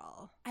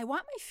funeral. I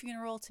want my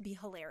funeral to be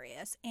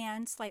hilarious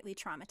and slightly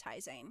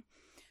traumatizing.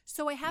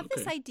 So I have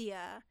this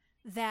idea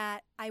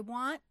that I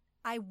want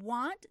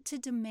to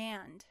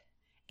demand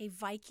a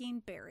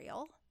Viking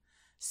burial.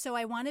 So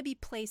I want to be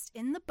placed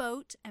in the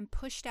boat and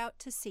pushed out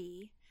to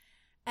sea.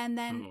 And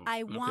then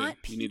I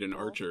want people, you need an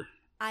archer.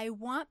 I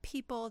want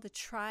people to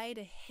try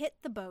to hit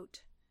the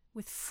boat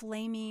with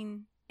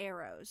flaming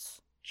arrows.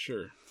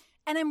 Sure.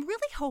 And I'm really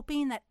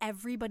hoping that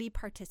everybody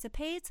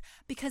participates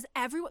because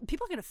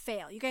people are going to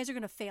fail. You guys are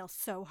going to fail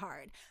so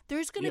hard.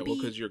 There's going to be...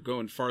 because you're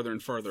going farther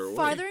and farther away.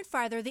 Farther and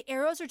farther. The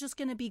arrows are just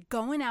going to be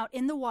going out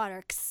in the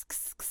water,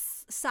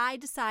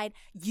 side to side.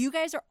 You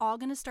guys are all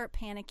going to start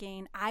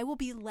panicking. I will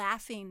be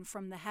laughing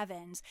from the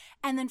heavens.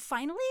 And then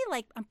finally,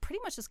 I'm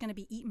pretty much just going to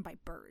be eaten by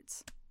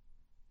birds.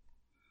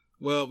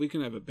 Well, we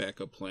can have a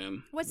backup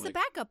plan. What's the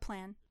backup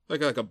plan?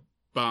 Like a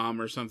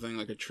bomb or something,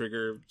 like a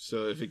trigger,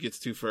 so if it gets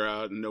too far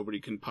out and nobody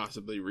can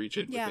possibly reach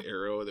it with the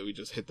arrow, that we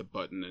just hit the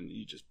button and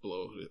you just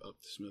blow it up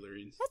to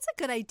smithereens. That's a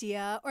good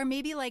idea. Or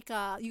maybe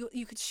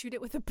you could shoot it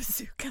with a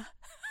bazooka.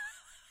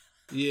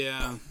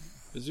 Yeah,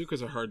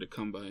 bazookas are hard to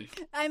come by.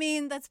 I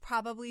mean, that's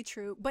probably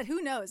true, but who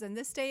knows? In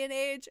this day and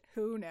age,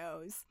 who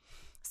knows?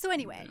 So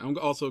anyway. I'm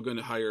also going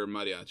to hire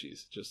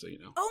mariachis, just so you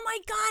know. Oh my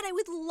God, I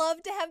would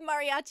love to have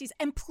mariachis.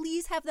 And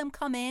please have them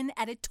come in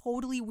at a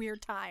totally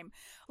weird time.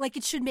 Like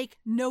it should make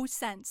no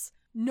sense.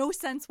 No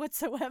sense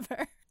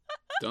whatsoever.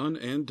 Done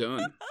and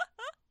done.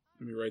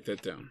 Let me write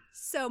that down.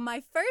 So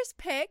my first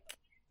pick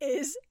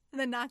is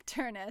The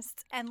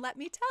Nocturnists. And let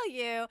me tell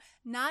you,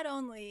 not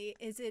only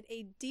is it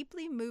a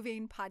deeply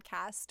moving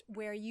podcast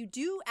where you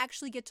do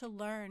actually get to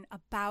learn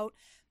about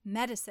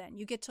medicine.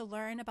 You get to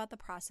learn about the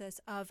process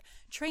of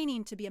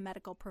training to be a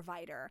medical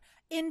provider,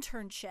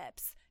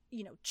 internships,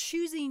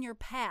 choosing your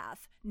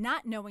path,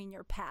 not knowing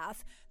your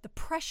path, the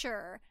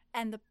pressure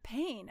and the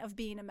pain of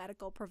being a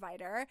medical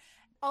provider.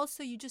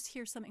 Also, you just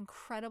hear some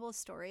incredible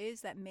stories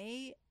that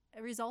may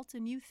result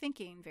in you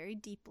thinking very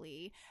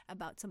deeply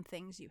about some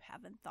things you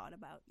haven't thought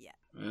about yet.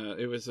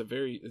 You said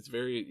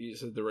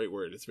the right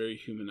word. It's very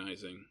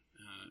humanizing.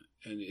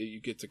 And you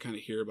get to kind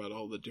of hear about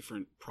all the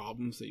different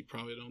problems that you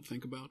probably don't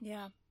think about.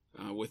 Yeah.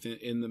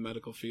 In the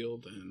medical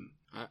field. And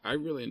I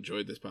really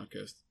enjoyed this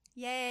podcast.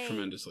 Yay.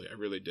 Tremendously. I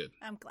really did.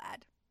 I'm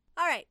glad.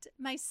 All right.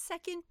 My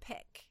second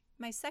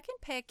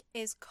pick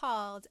is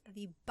called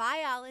The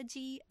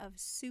Biology of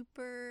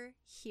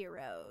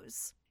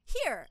Superheroes.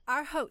 Here,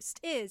 our host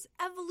is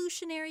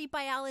evolutionary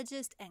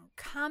biologist and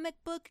comic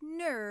book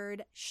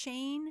nerd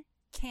Shane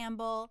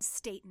Campbell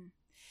Staten.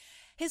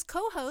 His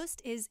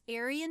co-host is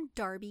Arian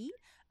Darby.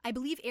 I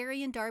believe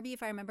Arian Darby,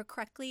 if I remember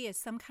correctly, is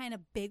some kind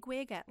of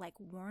bigwig at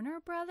Warner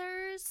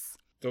Brothers.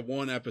 The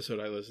one episode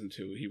I listened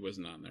to, he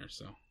wasn't on there,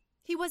 so.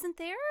 He wasn't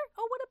there?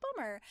 Oh, what a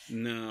bummer.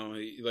 No,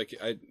 he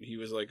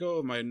was like,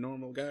 oh, my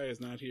normal guy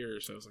is not here,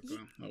 so I was like,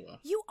 oh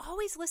well. You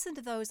always listen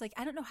to those.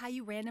 I don't know how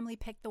you randomly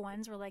pick the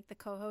ones where the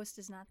co-host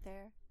is not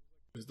there.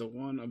 It was the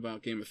one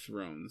about Game of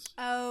Thrones.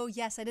 Oh,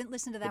 yes. I didn't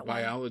listen to that one.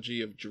 The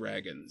Biology of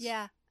Dragons.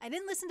 Yeah. I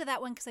didn't listen to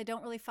that one because I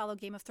don't really follow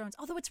Game of Thrones.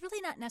 Although it's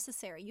really not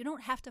necessary. You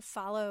don't have to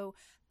follow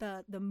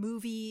the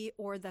movie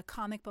or the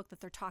comic book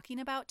that they're talking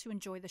about to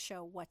enjoy the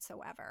show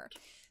whatsoever.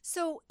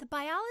 So The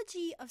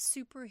Biology of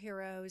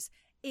Superheroes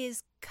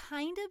is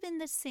kind of in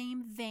the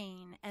same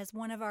vein as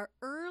one of our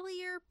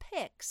earlier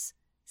picks,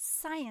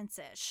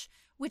 Science-ish,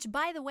 which,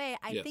 by the way,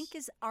 I think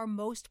is our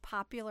most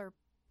popular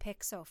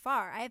pick so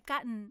far. I've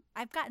gotten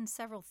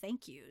several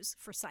thank yous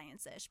for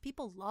Science-ish.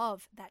 People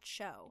love that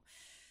show.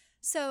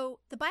 So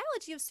the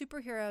biology of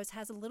superheroes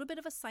has a little bit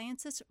of a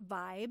Science-ish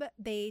vibe.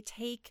 They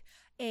take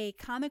a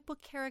comic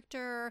book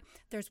character.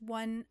 There's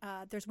one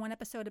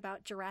episode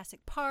about Jurassic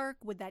Park.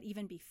 Would that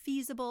even be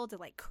feasible to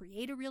like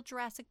create a real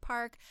Jurassic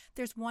Park?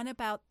 There's one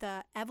about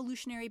the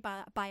evolutionary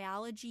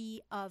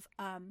biology of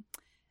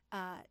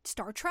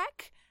Star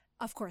Trek.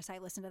 Of course, I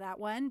listened to that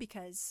one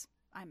because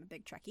I'm a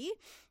big Trekkie.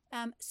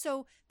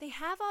 So they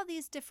have all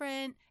these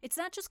different, it's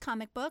not just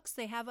comic books,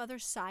 they have other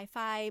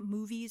sci-fi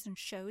movies and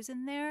shows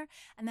in there.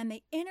 And then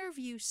they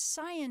interview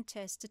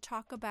scientists to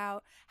talk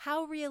about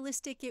how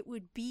realistic it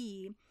would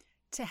be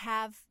to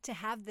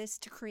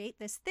create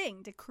this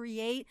thing, to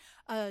create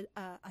a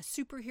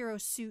superhero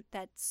suit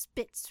that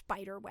spits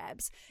spider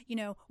webs. You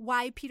know,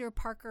 why Peter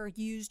Parker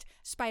used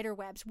spider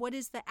webs. What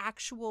is the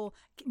actual,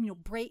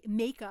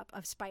 makeup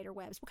of spider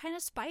webs? What kind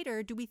of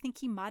spider do we think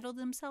he modeled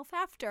himself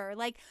after?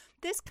 Like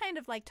this kind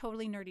of like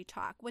totally nerdy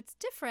talk. What's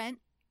different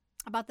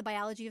about the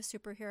biology of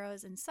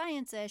superheroes and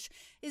Science-ish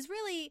is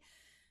really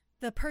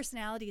the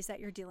personalities that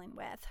you're dealing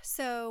with.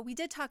 So we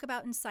did talk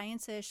about in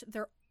Science-ish,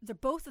 they're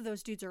both of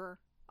those dudes are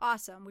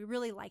awesome. We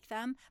really like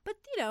them. But,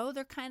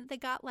 they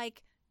got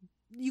like,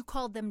 you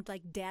called them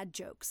like dad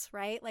jokes,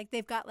 right? Like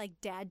they've got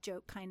like dad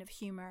joke kind of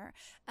humor.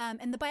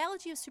 And the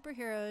biology of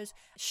superheroes,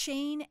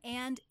 Shane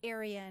and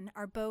Arian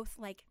are both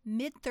like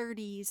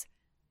mid-30s,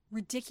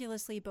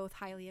 ridiculously both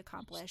highly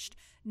accomplished,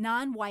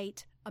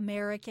 non-white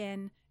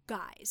American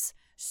guys.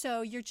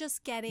 So you're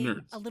just getting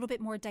nerds. A little bit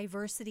more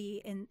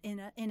diversity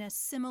in a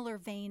similar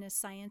vein as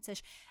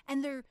Science-ish.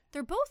 And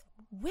they're both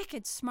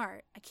wicked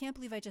smart. I can't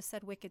believe I just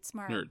said wicked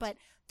smart. Nerds. But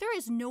there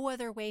is no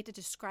other way to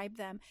describe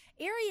them.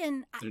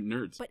 Arian, they're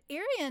nerds. But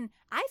Arian,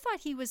 I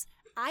thought he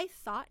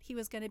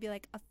was going to be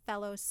like a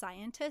fellow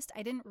scientist.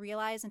 I didn't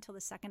realize until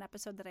the second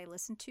episode that I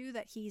listened to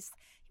that he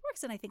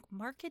works in, I think,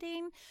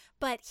 marketing,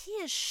 but he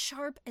is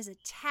sharp as a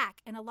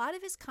tack. And a lot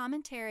of his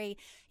commentary,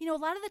 a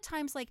lot of the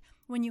times, like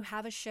when you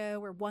have a show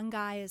where one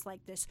guy is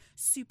like this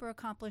super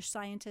accomplished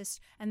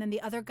scientist and then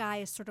the other guy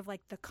is sort of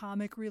like the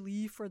comic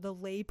relief or the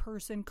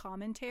layperson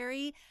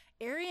commentary,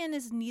 Arian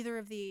is neither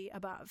of the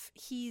above.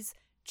 He's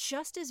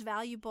just as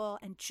valuable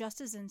and just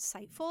as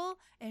insightful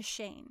as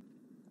Shane.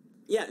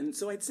 Yeah, and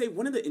so I'd say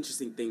one of the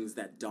interesting things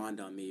that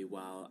dawned on me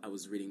while I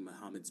was reading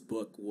Muhammad's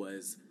book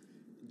was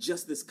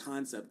just this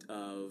concept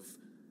of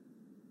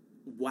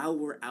while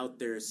we're out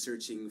there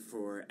searching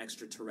for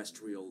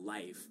extraterrestrial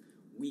life,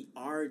 we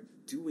are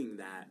doing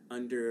that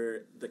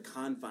under the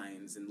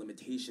confines and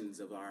limitations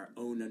of our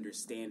own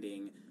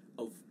understanding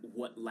of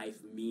what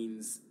life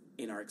means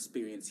in our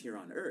experience here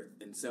on Earth.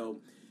 And so,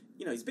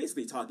 he's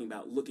basically talking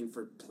about looking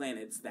for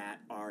planets that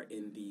are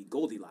in the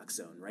Goldilocks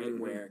zone, right?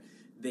 Mm-hmm. Where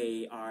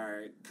they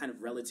are kind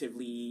of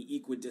relatively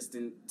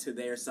equidistant to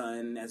their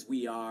sun as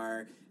we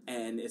are,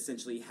 and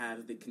essentially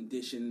have the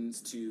conditions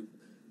to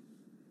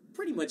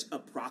pretty much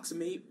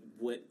approximate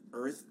what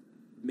Earth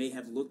may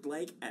have looked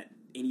like at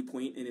any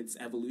point in its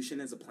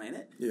evolution as a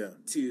planet. Yeah.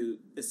 To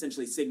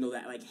essentially signal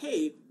that, like,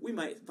 hey, we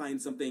might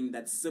find something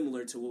that's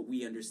similar to what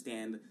we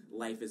understand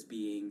life as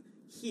being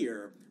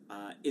here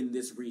in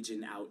this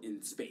region out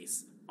in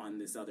space on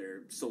this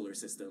other solar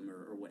system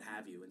or what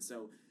have you. And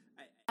so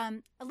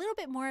a little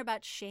bit more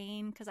about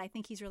Shane, because I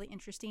think he's really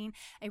interesting.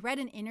 I read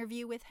an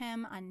interview with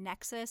him on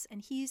Nexus,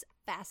 and he's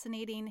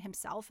fascinating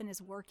himself, and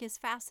his work is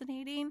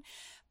fascinating.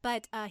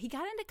 But he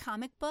got into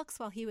comic books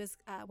while he was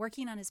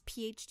working on his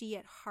PhD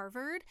at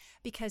Harvard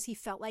because he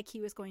felt like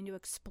he was going to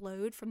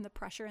explode from the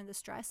pressure and the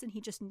stress, and he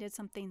just needed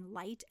something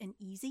light and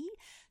easy.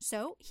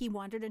 So he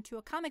wandered into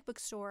a comic book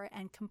store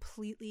and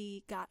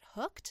completely got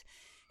hooked.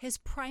 His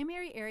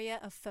primary area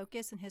of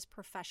focus in his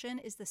profession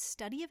is the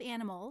study of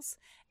animals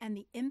and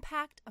the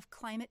impact of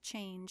climate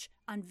change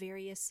on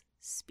various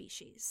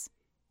species.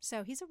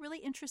 So he's a really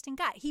interesting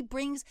guy. He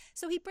brings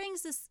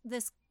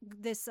this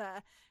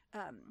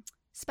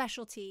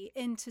specialty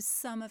into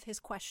some of his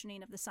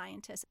questioning of the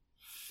scientists.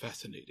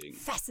 Fascinating.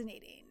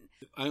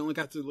 I only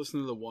got to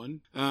listen to the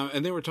one,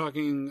 and they were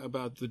talking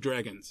about the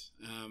dragons,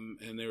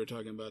 and they were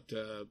talking about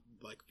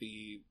like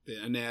the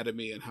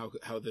anatomy and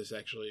how this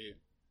actually.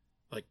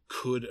 Like,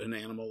 could an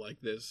animal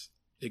like this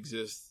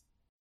exist?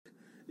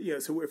 Yeah,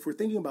 so if we're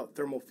thinking about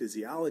thermal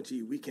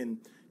physiology, we can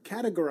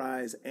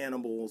categorize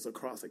animals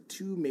across like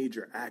two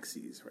major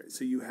axes, right?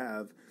 So you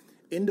have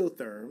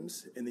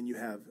endotherms, and then you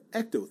have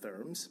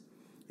ectotherms.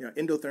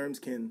 Endotherms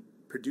can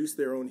produce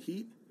their own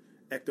heat.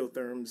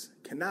 Ectotherms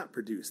cannot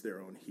produce their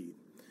own heat.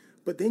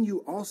 But then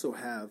you also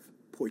have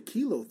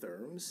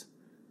poikilotherms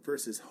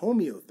versus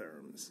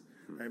homeotherms.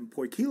 And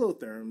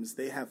poikilotherms,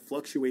 they have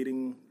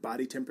fluctuating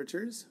body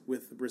temperatures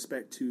with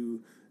respect to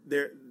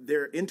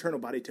their internal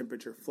body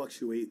temperature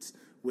fluctuates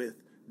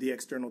with the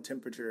external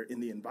temperature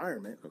in the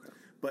environment. Okay.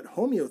 But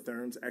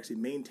homeotherms actually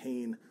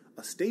maintain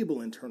a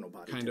stable internal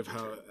body temperature.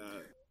 Kind of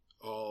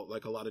how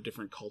a lot of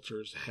different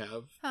cultures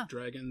have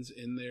dragons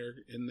in their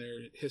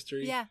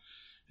history, yeah,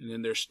 and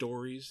in their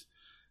stories,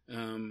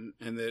 and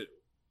that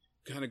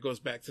kind of goes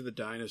back to the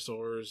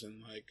dinosaurs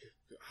and like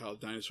how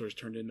dinosaurs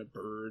turned into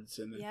birds,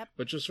 and then,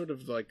 but just sort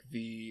of like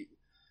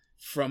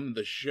from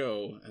the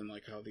show, and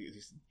like how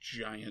these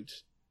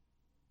giant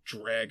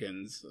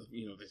dragons,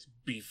 these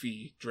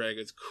beefy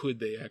dragons, could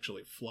they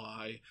actually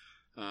fly?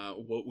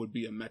 What would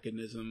be a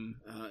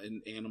mechanism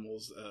in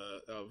animals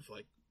of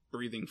like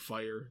breathing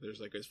fire? There's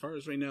like, as far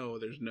as we know,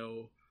 there's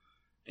no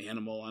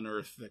animal on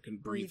Earth that can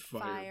breathe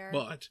fire,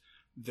 but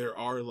there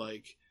are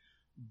like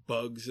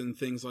bugs and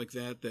things like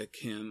that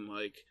can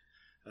like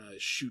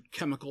shoot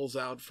chemicals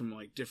out from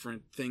like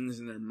different things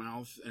in their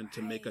mouth and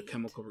to make a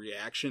chemical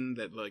reaction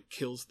that like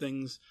kills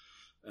things.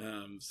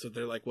 So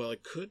they're like, well,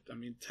 it could,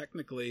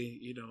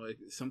 technically,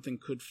 something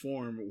could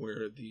form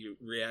where the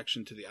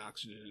reaction to the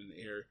oxygen in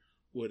the air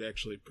would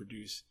actually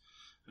produce,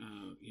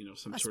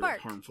 some sort of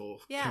harmful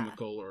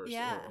chemical or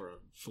a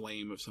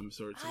flame of some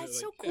sort. So that's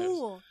so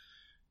cool.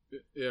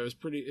 It was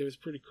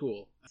pretty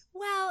cool.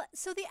 Well,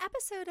 so the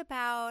episode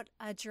about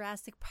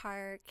Jurassic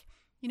Park,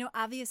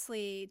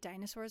 obviously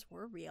dinosaurs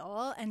were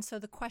real. And so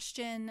the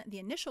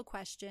initial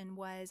question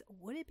was,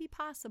 would it be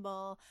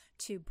possible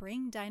to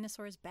bring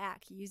dinosaurs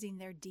back using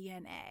their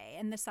DNA?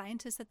 And the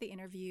scientist that they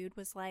interviewed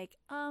was like,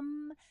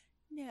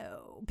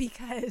 no,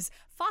 because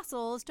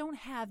fossils don't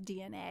have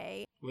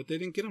DNA. But they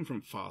didn't get them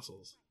from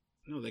fossils.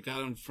 No, they got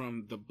them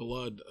from the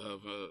blood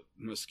of a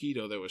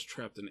mosquito that was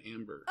trapped in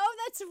amber. Oh,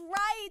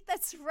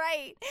 that's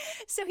right.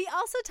 So he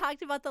also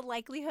talked about the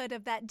likelihood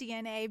of that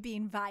DNA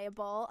being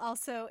viable,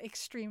 also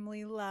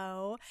extremely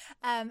low.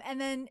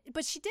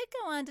 But she did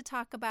go on to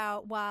talk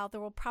about, while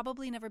there will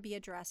probably never be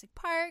a Jurassic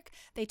Park,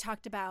 they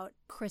talked about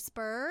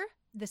CRISPR.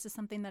 This is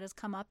something that has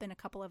come up in a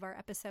couple of our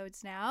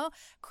episodes now.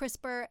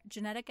 CRISPR,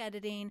 genetic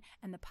editing,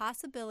 and the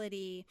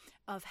possibility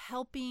of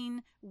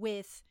helping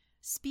with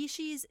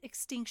species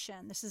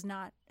extinction. This is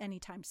not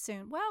anytime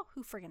soon. Well,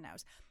 who friggin'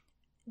 knows?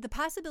 The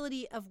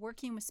possibility of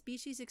working with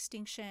species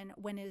extinction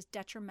when it is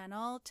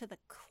detrimental to the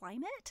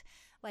climate.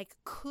 Like,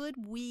 could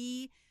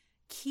we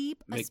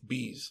make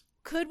bees?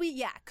 Could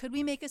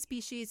we make a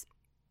species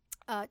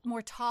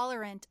more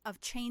tolerant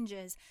of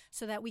changes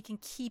so that we can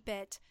keep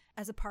it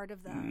as a part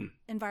of the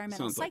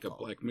environmental cycle? Sounds like a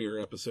Black Mirror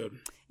episode.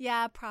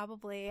 Yeah,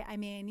 probably.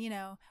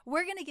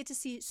 We're going to get to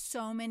see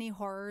so many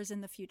horrors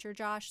in the future,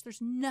 Josh.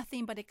 There's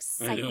nothing but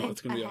excitement I know, it's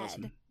going to be ahead.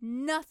 Awesome.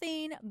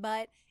 Nothing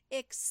but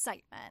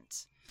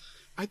excitement.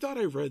 I thought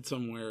I read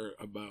somewhere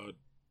about,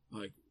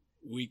 like,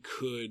 we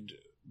could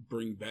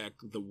bring back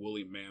the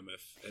woolly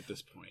mammoth at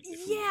this point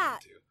if we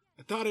wanted to.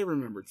 I thought I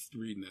remembered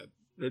reading that.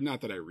 Or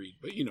not that I read,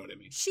 but you know what I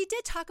mean. She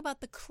did talk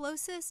about the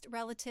closest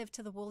relative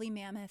to the woolly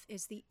mammoth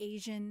is the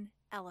Asian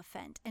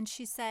elephant. And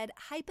she said,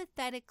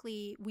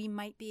 hypothetically, we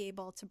might be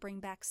able to bring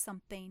back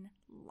something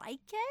like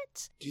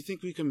it. Do you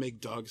think we can make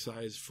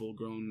dog-sized,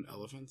 full-grown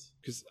elephants?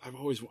 Because I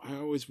always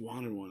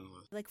wanted one of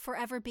those. Like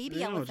forever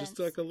baby elephants. Just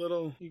like a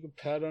little, you can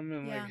pet them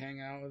and like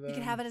hang out with them. You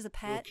can have it as a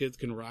pet. Little kids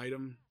can ride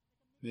them.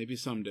 Maybe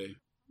someday.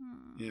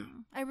 Yeah.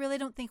 I really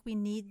don't think we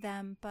need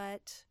them,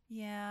 but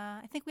yeah,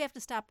 I think we have to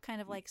stop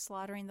kind of like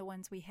slaughtering the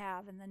ones we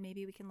have, and then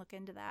maybe we can look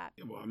into that.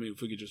 Yeah, well, if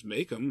we could just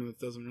make them, it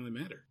doesn't really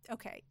matter.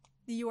 Okay.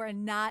 You are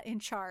not in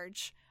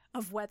charge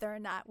of whether or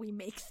not we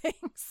make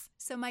things.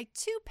 So my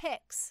 2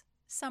 picks,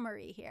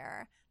 summary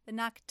here, the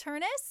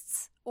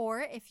Nocturnists,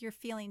 or if you're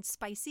feeling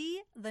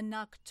spicy, the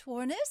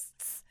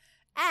Nocturnists,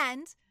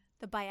 and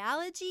the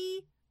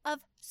biology of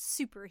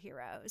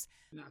superheroes.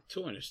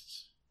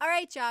 Nocturnists. All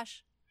right,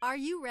 Josh. Are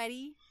you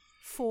ready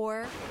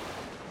for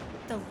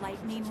the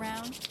lightning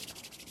round?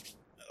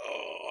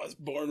 Oh, I was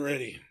born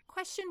ready.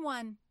 Question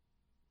 1.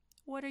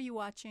 What are you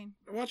watching?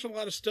 I watch a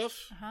lot of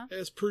stuff,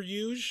 as per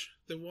usual.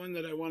 The one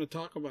that I want to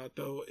talk about,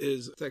 though,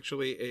 is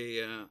actually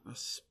a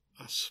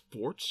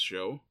sports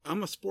show.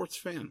 I'm a sports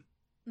fan.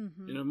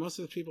 Mm-hmm. Most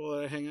of the people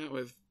that I hang out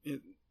with,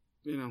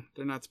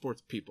 they're not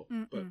sports people.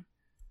 But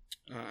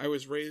I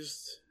was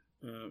raised,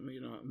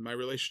 my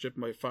relationship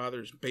with my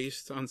father is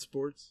based on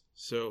sports.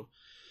 So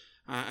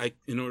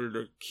in order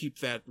to keep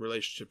that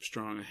relationship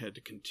strong, I had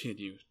to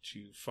continue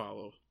to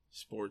follow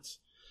sports.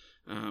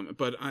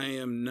 But I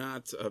am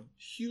not a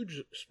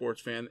huge sports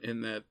fan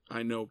in that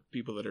I know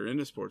people that are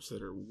into sports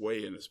that are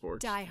way into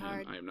sports. Die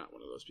hard. I am not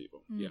one of those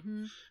people.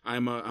 Mm-hmm. Yeah,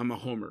 I'm a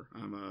homer.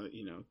 I'm a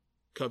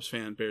Cubs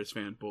fan, Bears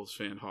fan, Bulls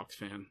fan, Hawks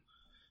fan.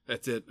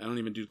 That's it. I don't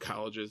even do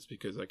colleges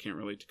because I can't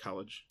relate to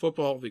college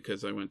football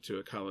because I went to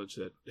a college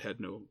that had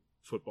no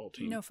football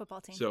team. No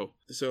football team.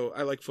 So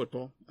I like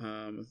football.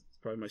 It's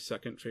probably my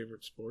second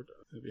favorite sport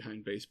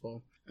behind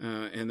baseball.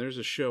 And there's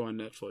a show on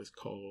Netflix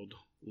called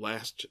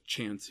Last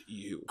Chance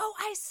U. Oh,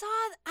 I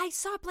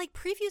saw like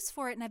previews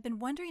for it, and I've been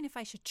wondering if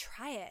I should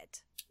try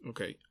it.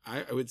 Okay,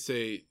 I would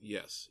say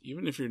yes.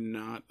 Even if you're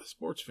not a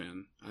sports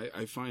fan,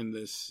 I find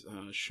this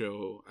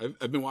show.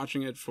 I've been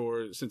watching it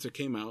since it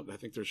came out. I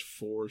think there's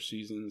 4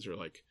 seasons or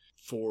like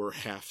 4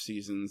 half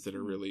seasons that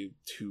are really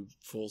 2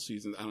 full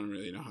seasons. I don't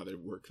really know how they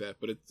work that,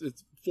 but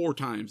it's 4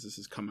 times this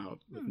has come out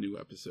with new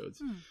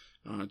episodes.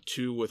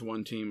 2 with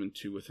one team and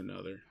 2 with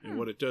another. And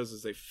what it does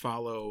is they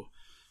follow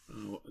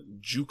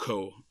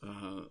JUCO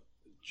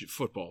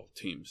football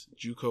teams.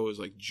 JUCO is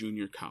like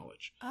junior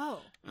college.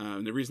 Oh.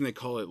 The reason they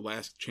call it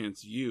Last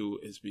Chance U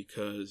is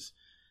because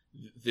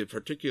the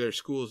particular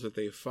schools that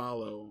they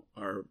follow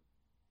are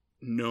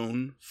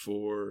known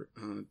for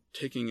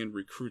taking in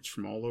recruits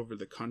from all over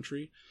the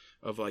country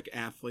of like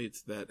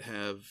athletes that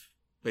have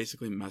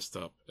basically messed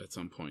up at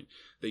some point.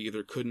 They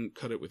either couldn't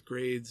cut it with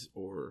grades,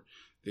 or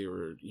they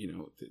were,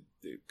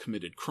 they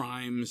committed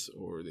crimes,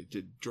 or they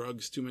did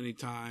drugs too many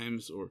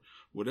times, or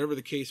whatever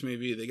the case may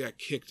be. They got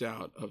kicked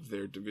out of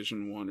their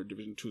Division I or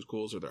Division II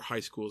schools or their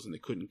high schools, and they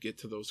couldn't get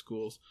to those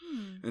schools.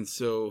 And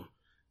so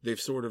they've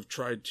sort of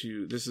tried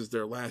to, this is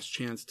their last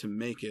chance to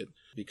make it,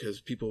 because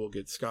people will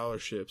get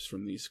scholarships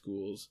from these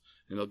schools,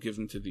 and they'll give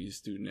them to these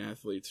student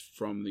athletes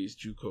from these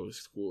JUCO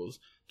schools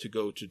to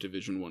go to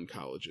Division I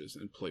colleges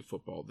and play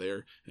football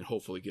there, and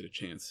hopefully get a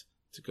chance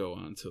to go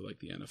on to like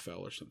the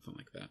NFL or something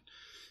like that.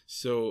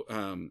 So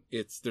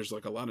there's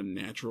like a lot of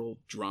natural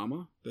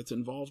drama that's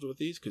involved with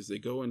these, because they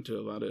go into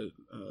a lot of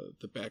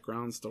the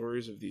background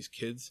stories of these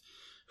kids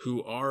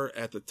who are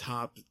at the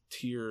top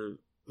tier,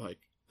 like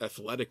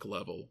athletic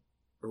level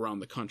around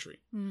the country,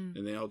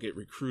 and they all get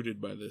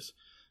recruited by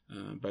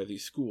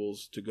these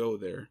schools to go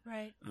there.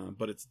 Right.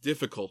 But it's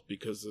difficult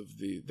because of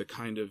the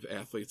kind of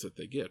athletes that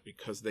they get,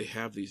 because they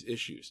have these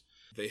issues.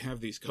 They have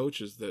these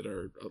coaches that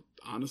are,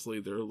 honestly,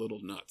 they're a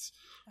little nuts.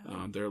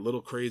 They're a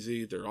little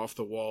crazy. They're off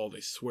the wall.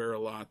 They swear a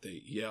lot.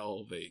 They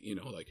yell. They,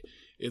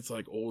 it's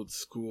like old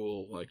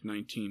school, like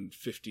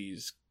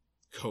 1950s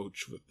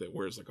coach that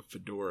wears like a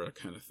fedora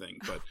kind of thing.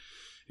 But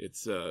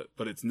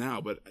it's now,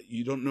 but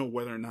you don't know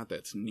whether or not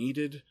that's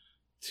needed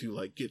to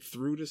like get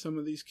through to some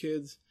of these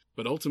kids.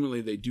 But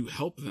ultimately, they do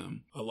help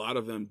them. A lot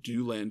of them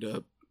do land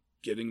up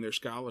getting their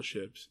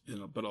scholarships,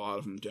 but a lot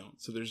of them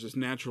don't. So there's this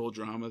natural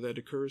drama that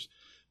occurs.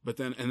 But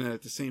then, and then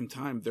at the same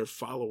time, they're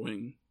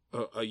following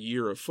a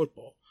year of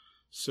football.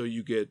 So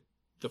you get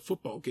the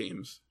football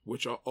games,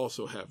 which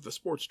also have the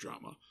sports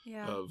drama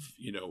of,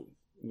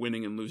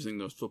 winning and losing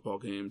those football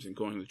games and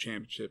going to the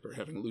championship or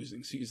having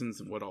losing seasons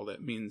and what all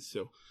that means.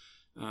 So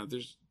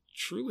there's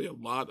truly a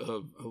lot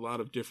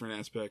of different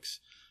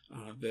aspects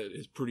that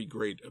is pretty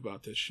great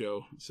about this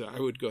show. So I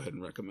would go ahead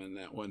and recommend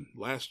that one.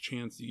 Last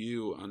Chance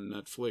U on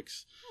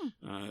Netflix.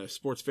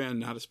 Sports fan,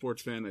 not a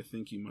sports fan, I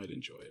think you might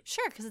enjoy it.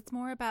 Sure, because it's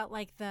more about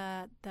like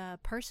the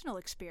personal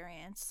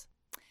experience.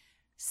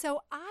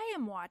 So I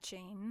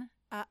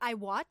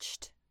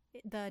watched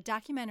the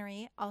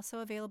documentary,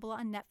 also available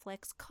on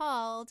Netflix,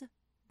 called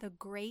The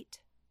Great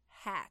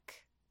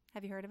Hack.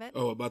 Have you heard of it?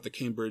 Oh, about the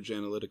Cambridge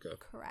Analytica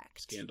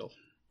scandal.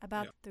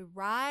 About the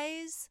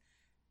rise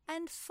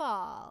and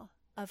fall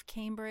of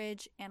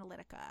Cambridge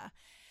Analytica.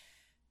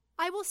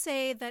 I will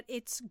say that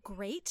it's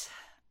great.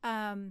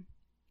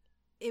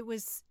 It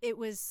was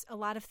a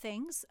lot of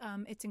things.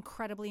 It's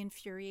incredibly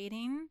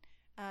infuriating.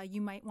 You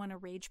might want a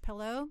rage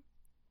pillow.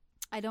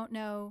 I don't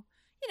know.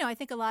 I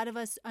think a lot of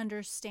us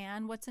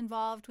understand what's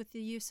involved with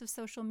the use of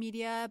social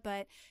media,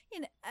 but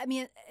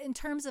in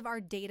terms of our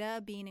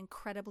data being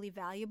incredibly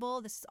valuable,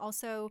 this is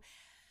also,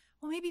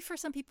 well, maybe for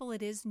some people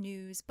it is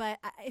news, but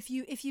if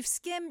you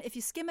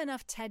skim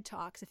enough TED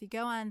Talks, if you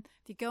go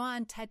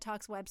on TED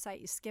Talks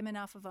website, you skim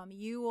enough of them,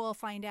 you will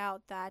find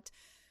out that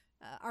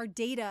our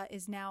data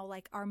is now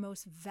like our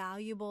most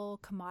valuable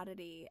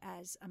commodity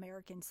as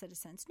American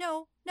citizens.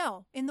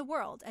 No, in the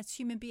world as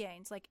human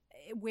beings, like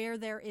where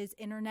there is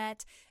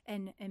internet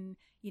and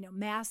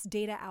mass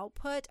data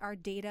output, our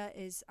data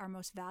is our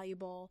most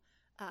valuable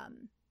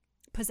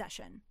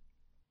possession.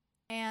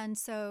 And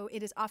so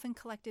it is often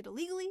collected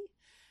illegally,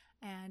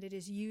 and it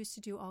is used to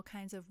do all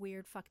kinds of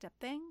weird, fucked up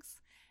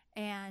things.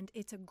 And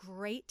it's a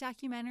great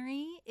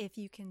documentary if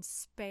you can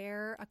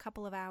spare a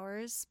couple of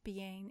hours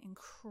being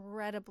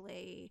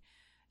incredibly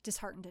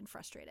disheartened and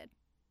frustrated.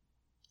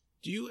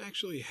 Do you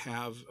actually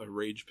have a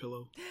rage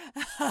pillow?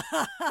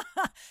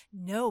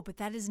 No, but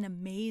that is an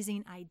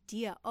amazing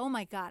idea. Oh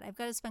my God, I've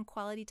got to spend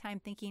quality time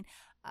thinking,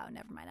 oh,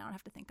 never mind, I don't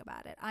have to think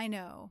about it. I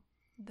know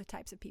the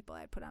types of people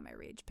I'd put on my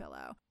rage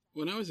pillow.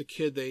 When I was a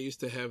kid, they used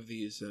to have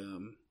these,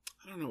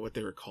 I don't know what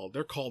they were called.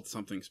 They're called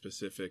something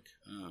specific.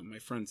 My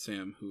friend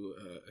Sam, who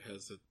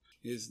has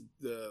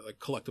like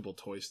collectible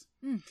toys,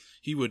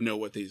 he would know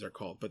what these are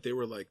called. But they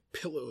were like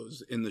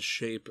pillows in the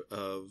shape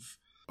of,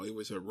 it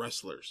was a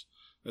wrestlers.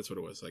 That's what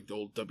it was, like the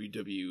old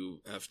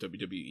WWF,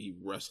 WWE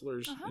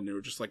wrestlers. And they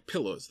were just like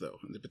pillows, though.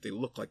 But they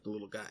looked like the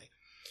little guy.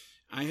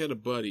 I had a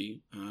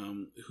buddy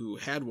who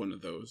had one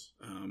of those,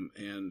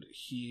 and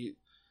he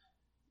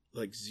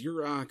like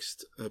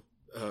Xeroxed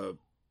a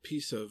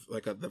piece of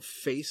like the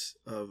face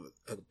of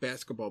a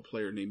basketball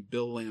player named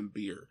Bill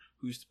Laimbeer,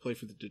 who used to play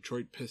for the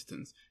Detroit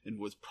Pistons and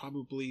was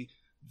probably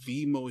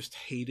the most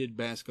hated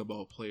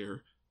basketball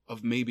player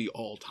of maybe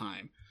all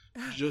time,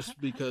 just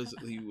because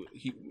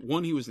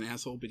he was an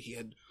asshole, but he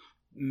had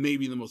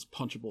maybe the most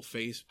punchable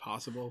face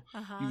possible.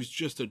 He was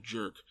just a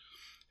jerk.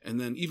 And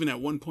then even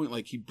at one point,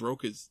 like, he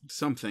broke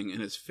something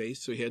in his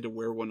face, so he had to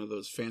wear one of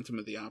those Phantom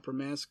of the Opera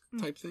mask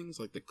type things,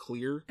 like the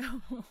clear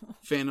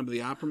Phantom of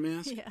the Opera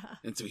mask. Yeah.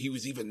 And so he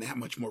was even that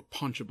much more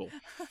punchable.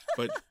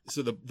 But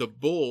so the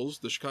Bulls,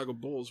 the Chicago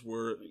Bulls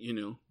were,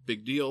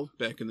 big deal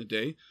back in the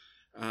day.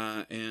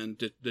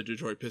 And the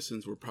Detroit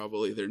Pistons were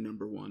probably their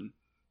number one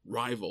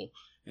rival.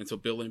 And so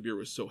Bill Laimbeer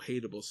was so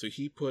hateable. So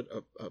he put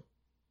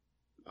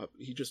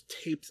he just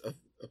taped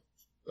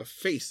a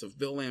face of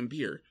Bill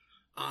Laimbeer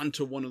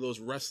onto one of those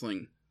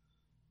wrestling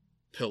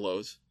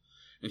pillows,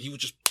 and he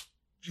would just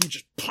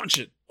punch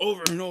it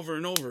over and over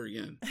and over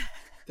again.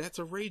 That's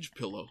a rage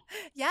pillow.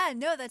 Yeah,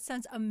 no, that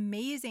sounds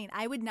amazing.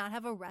 I would not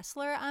have a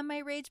wrestler on my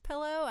rage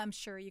pillow. I'm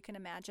sure you can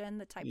imagine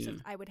the types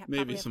of I would have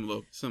maybe some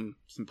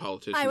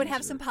politicians. I would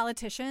have some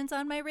politicians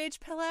on my rage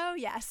pillow.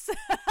 Yes.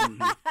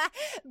 Mm-hmm.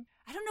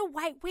 I don't know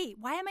why. Wait,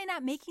 why am I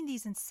not making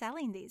these and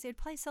selling these? It would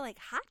probably sell like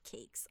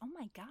hotcakes. Oh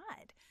my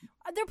God.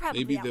 They're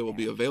probably maybe out they will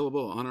there. be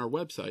available on our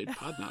website,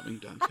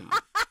 podnobbing.com.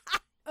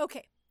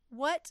 Okay,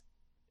 what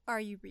are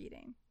you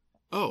reading?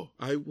 Oh,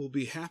 I will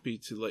be happy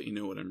to let you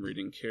know what I'm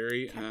reading,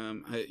 Carrie.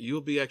 Okay.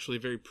 You'll be actually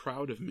very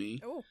proud of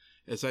me,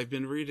 as I've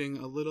been reading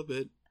a little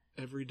bit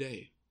every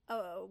day.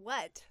 Oh,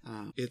 what?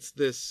 It's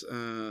this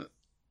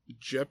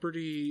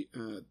Jeopardy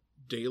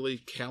daily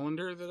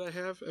calendar that I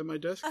have at my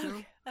desk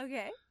now.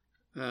 Okay.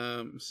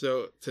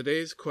 So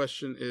today's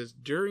question is,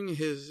 during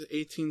his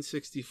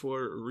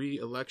 1864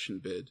 re-election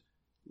bid,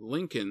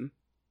 Lincoln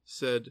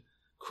said,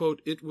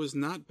 quote, "It was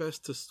not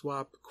best to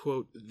swap,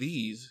 quote,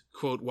 these,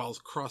 quote, while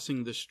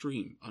crossing the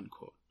stream,"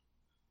 unquote.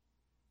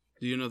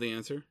 Do you know the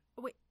answer?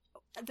 Wait,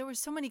 there were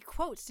so many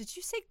quotes. Did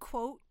you say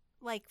quote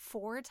like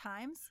 4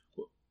 times?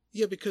 Well,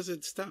 yeah, because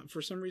it stopped.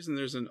 For some reason,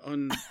 there's an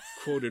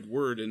unquoted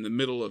word in the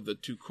middle of the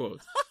 2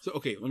 quotes. So,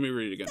 okay, let me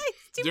read it again.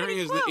 During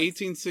his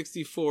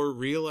 1864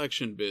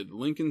 re-election bid,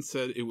 Lincoln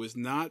said it was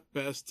not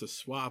best to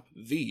swap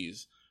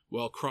these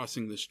while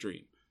crossing the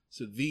stream.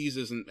 So these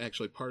isn't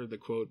actually part of the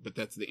quote, but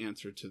that's the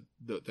answer to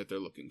that they're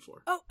looking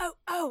for. Oh,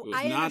 it was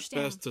I not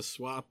understand. Best to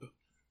swap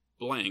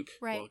blank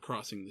right. while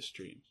crossing the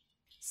stream.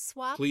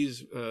 Swap?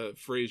 Please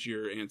phrase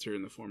your answer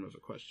in the form of a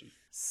question.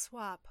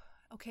 Swap.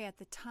 Okay, at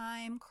the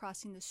time,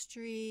 crossing the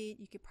street,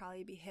 you could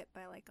probably be hit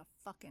by like a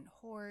fucking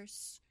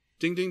horse.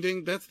 Ding, ding,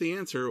 ding. That's the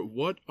answer.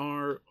 What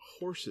are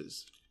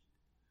horses?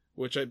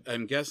 Which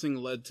I'm guessing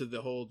led to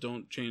the whole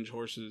 "don't change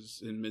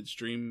horses in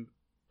midstream"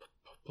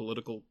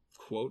 political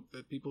quote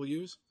that people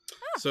use.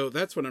 So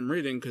that's what I'm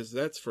reading, because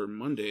that's for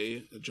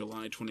Monday,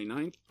 July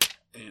 29th.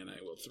 And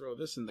I will throw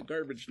this in the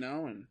garbage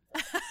now and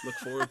look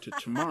forward to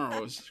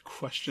tomorrow's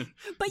question.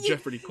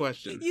 Jeopardy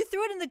question. You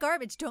threw it in the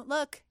garbage. Don't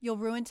look. You'll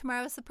ruin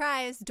tomorrow's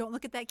surprise. Don't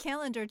look at that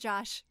calendar,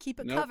 Josh. Keep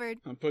it covered.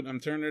 I'm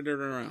turning it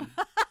around.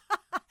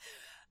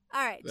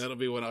 All right. That'll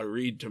be what I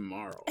read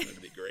tomorrow.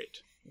 That'd be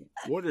great.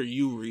 What are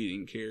you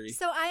reading, Carrie?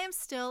 So I am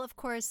still, of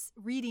course,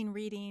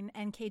 reading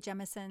N.K.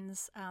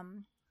 Jemisin's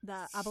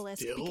The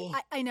Obelisk.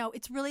 I know,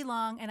 it's really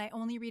long, and I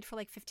only read for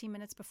like 15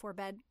 minutes before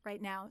bed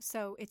right now,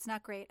 so it's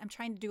not great. I'm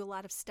trying to do a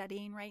lot of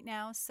studying right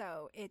now,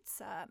 so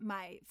it's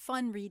my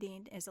fun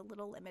reading is a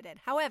little limited.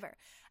 However,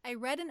 I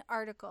read an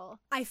article.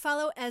 I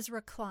follow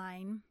Ezra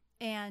Klein,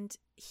 and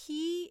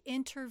he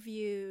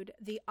interviewed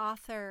the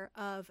author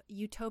of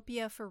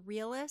Utopia for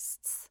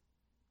Realists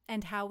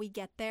and How We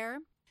Get There.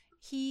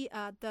 He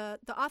the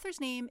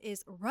author's name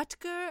is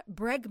Rutger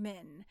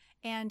Bregman,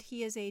 and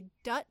he is a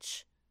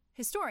Dutch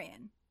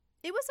historian.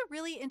 It was a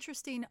really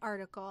interesting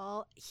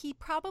article. He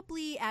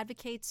probably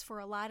advocates for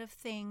a lot of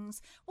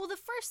things. Well, the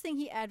first thing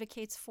he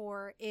advocates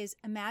for is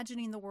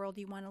imagining the world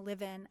you want to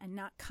live in and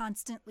not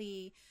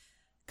constantly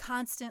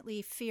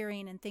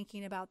fearing and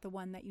thinking about the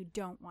one that you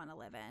don't want to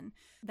live in.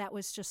 That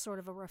was just sort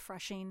of a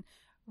refreshing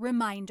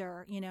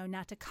reminder,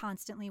 not to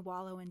constantly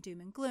wallow in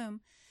doom and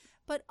gloom.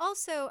 But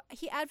also,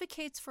 he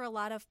advocates for a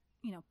lot of,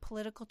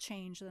 political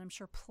change that I'm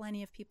sure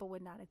plenty of people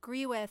would not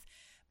agree with.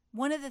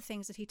 One of the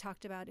things that he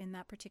talked about in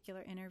that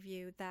particular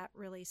interview that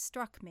really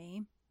struck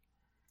me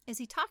is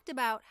he talked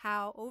about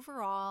how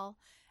overall,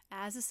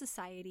 as a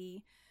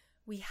society,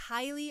 we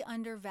highly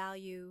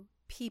undervalue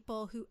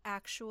people who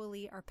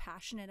actually are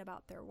passionate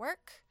about their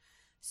work.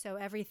 So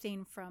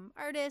everything from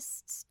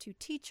artists to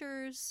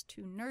teachers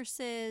to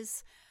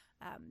nurses,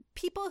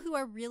 people who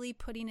are really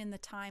putting in the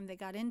time. They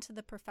got into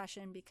the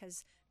profession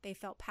because they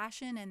felt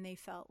passion and they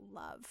felt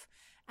love.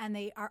 And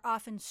they are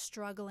often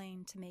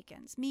struggling to make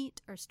ends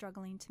meet or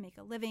struggling to make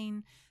a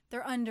living.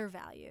 They're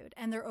undervalued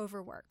and they're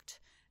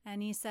overworked.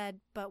 And he said,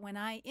 but when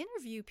I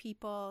interview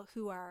people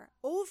who are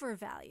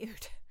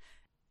overvalued,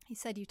 he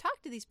said, you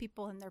talk to these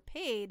people and they're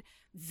paid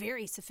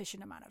very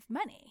sufficient amount of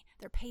money.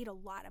 They're paid a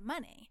lot of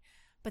money,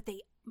 but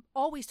they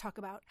always talk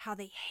about how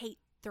they hate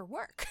their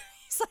work.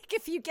 It's like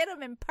if you get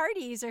them in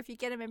parties or if you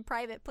get them in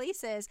private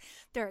places,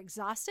 they're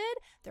exhausted,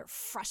 they're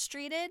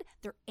frustrated,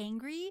 they're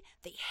angry,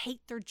 they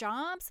hate their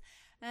jobs.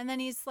 And then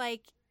he's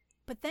like,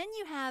 but then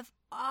you have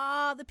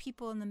all the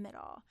people in the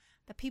middle,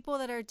 the people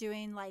that are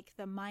doing like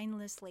the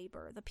mindless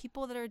labor, the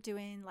people that are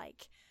doing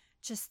like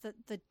just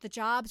the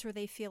jobs where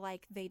they feel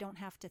like they don't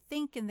have to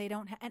think and they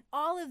don't and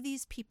all of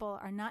these people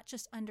are not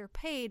just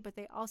underpaid, but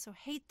they also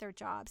hate their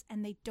jobs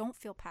and they don't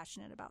feel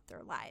passionate about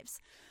their lives.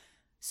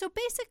 So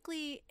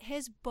basically,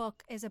 his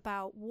book is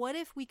about what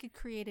if we could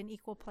create an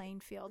equal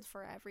playing field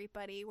for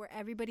everybody, where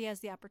everybody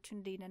has the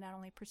opportunity to not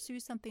only pursue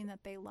something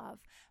that they love,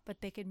 but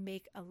they could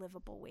make a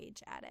livable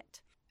wage at it.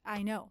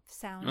 I know,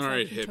 sounds all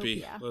right, like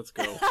utopia. hippie, let's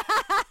go.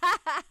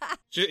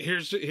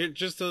 Here's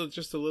just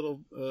a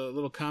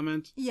little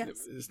comment.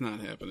 Yes, it's not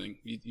happening.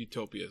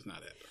 Utopia is not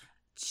happening.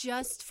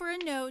 Just for a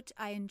note,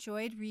 I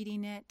enjoyed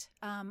reading it.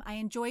 I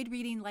enjoyed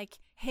reading like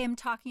him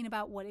talking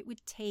about what it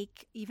would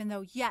take, even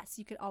though, yes,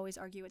 you could always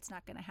argue it's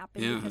not going to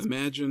happen. Yeah,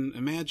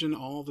 imagine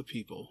all the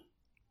people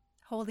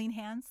holding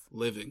hands,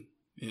 living.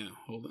 Yeah,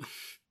 holding.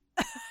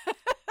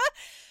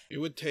 It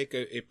would take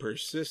a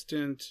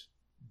persistent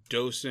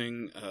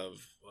dosing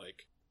of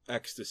like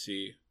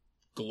ecstasy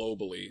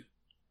globally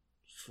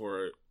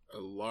for a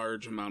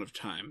large amount of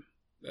time.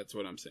 That's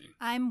what I'm saying.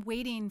 I'm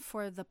waiting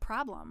for the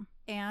problem.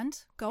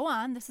 And go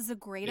on. This is a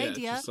great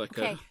idea. Just like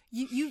okay,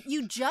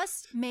 you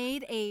just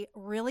made a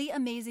really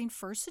amazing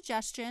first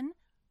suggestion.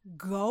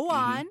 Go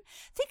on.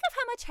 Think of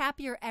how much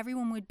happier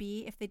everyone would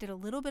be if they did a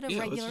little bit of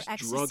regular let's just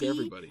ecstasy, drug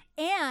everybody.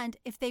 And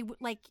if they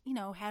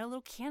had a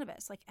little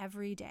cannabis like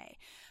every day.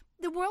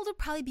 The world would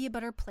probably be a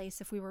better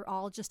place if we were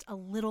all just a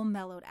little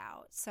mellowed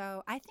out.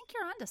 So I think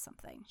you're onto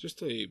something.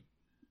 Just a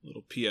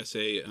little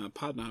PSA,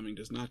 Podnobbing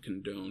does not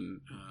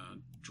condone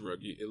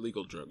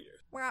illegal drug use.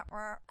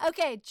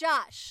 Okay,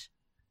 Josh,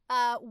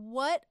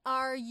 what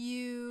are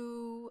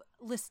you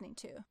listening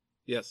to?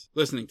 Yes,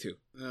 listening to.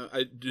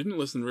 I didn't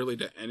listen really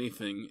to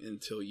anything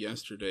until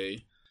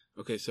yesterday.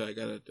 Okay, so I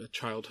got a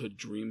childhood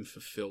dream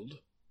fulfilled.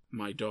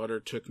 My daughter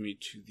took me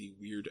to the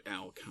Weird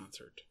Al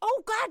concert.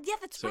 Oh, God, yeah,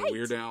 that's right. So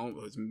Weird Al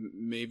was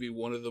maybe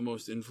one of the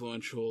most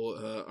influential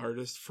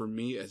artists for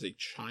me as a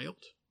child.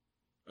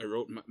 I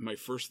wrote my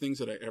first things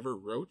that I ever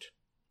wrote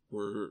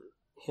were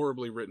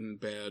horribly written,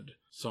 bad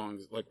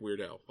songs like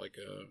Weird Al, like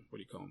what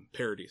do you call them?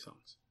 Parody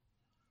songs.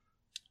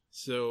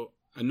 So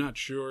I'm not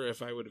sure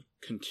if I would have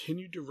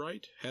continued to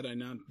write had I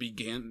not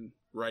began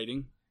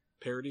writing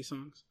parody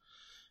songs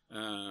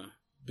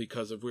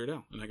because of Weird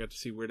Al. And I got to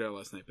see Weird Al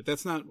last night. But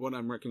that's not what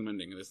I'm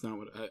recommending. That's not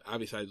what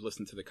obviously I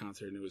listened to the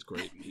concert and it was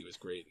great and he was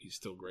great. He's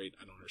still great.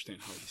 I don't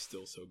understand how he's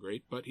still so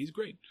great, but he's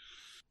great.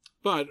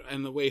 But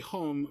on the way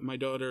home, my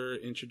daughter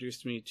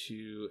introduced me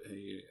to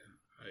an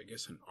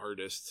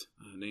artist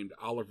named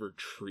Oliver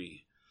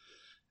Tree.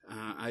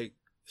 I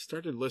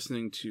started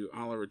listening to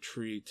Oliver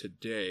Tree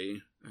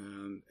today,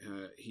 and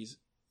he's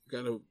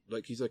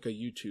like a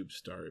YouTube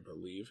star, I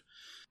believe.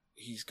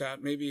 He's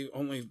got maybe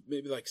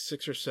like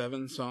 6 or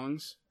 7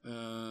 songs,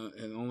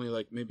 and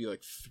only maybe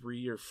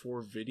 3 or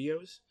 4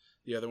 videos.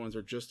 The other ones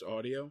are just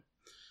audio.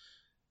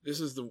 This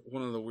is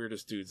one of the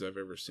weirdest dudes I've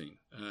ever seen.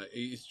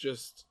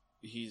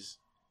 He's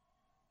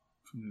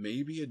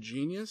maybe a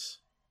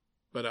genius,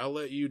 but I'll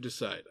let you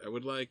decide. I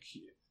would like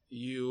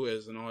you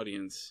as an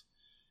audience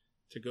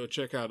to go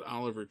check out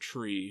Oliver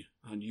Tree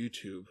on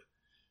YouTube,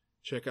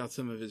 check out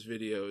some of his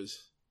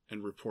videos,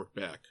 and report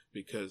back,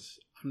 because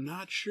I'm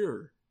not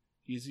sure.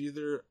 He's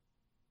either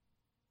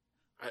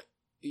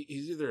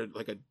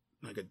like a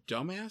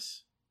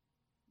dumbass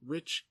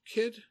rich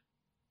kid,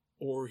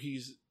 or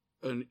he's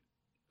a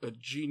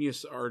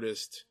genius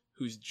artist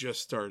who's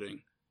just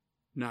starting.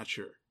 Not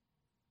sure.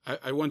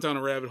 I went down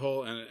a rabbit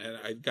hole, and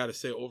I got to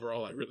say,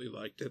 overall, I really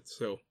liked it.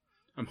 So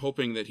I'm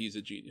hoping that he's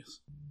a genius.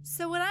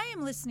 So what I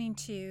am listening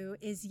to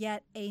is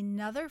yet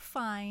another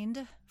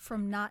find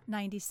from Not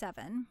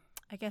 97.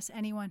 I guess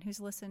anyone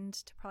who's listened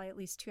to probably at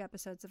least 2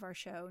 episodes of our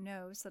show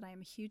knows that I am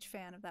a huge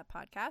fan of that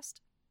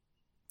podcast,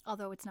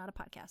 although it's not a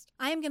podcast.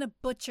 I am going to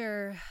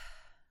butcher.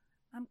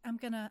 I'm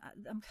gonna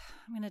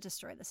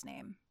destroy this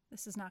name.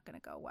 This is not going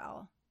to go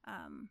well.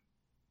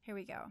 Here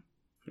we go.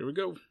 Here we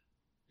go.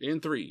 In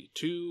 3,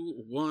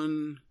 2,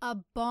 1.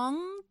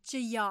 Abong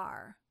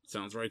Jayar.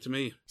 Sounds right to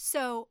me.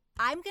 So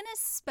I'm going to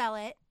spell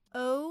it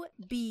OBONGJAYAR.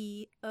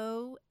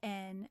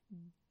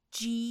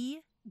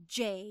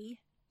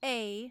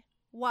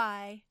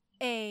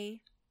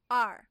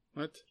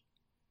 What?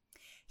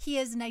 He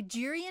is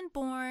Nigerian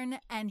born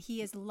and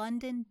he is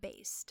London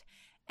based.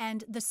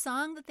 And the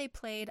song that they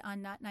played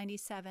on Not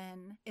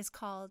 97 is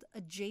called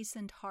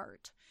Adjacent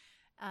Heart.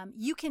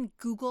 You can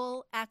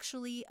Google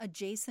actually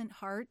Adjacent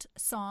Heart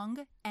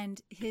song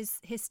and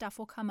his stuff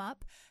will come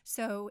up.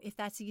 So if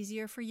that's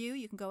easier for you,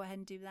 you can go ahead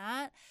and do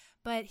that.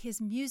 But his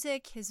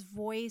music, his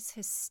voice,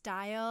 his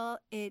style,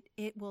 it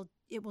will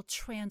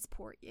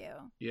transport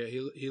you. Yeah,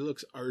 he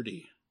looks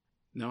arty.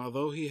 Now,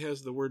 although he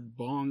has the word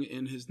bong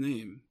in his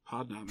name,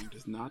 Podnobbing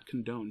does not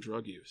condone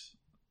drug use.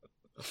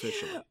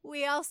 Officially.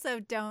 We also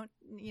don't,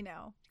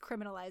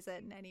 criminalize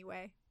it in any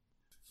way.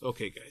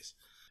 Okay, guys.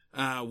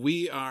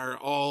 We are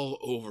all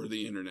over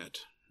the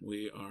internet.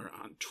 We are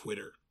on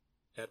Twitter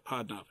at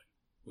Podnobbing.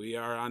 We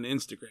are on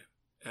Instagram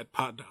at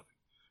Podnobbing.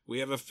 We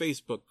have a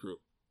Facebook group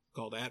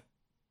called at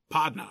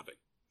Podnobbing.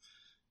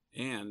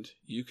 And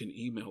you can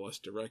email us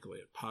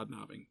directly at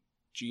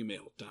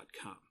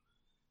podnobbing@gmail.com.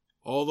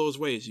 all those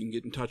ways you can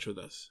get in touch with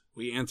us.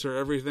 We answer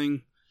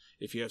everything.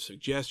 If you have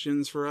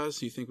suggestions for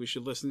us, you think we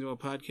should listen to a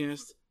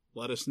podcast,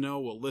 let us know.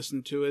 We'll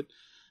listen to it.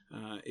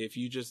 If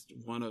you just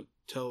want to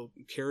tell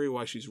Carrie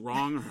why she's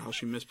wrong or how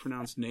she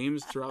mispronounced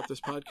names throughout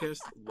this podcast,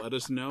 let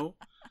us know.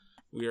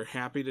 We are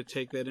happy to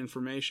take that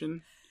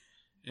information.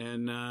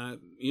 And,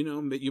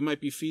 you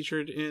might be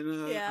featured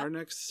in our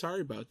next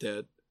Sorry About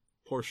That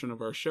portion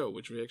of our show,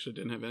 which we actually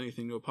didn't have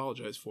anything to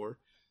apologize for.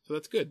 So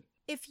that's good.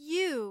 If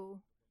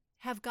you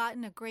have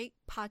gotten a great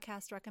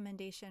podcast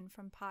recommendation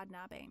from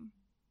Podnobbing,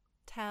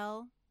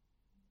 tell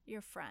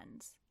your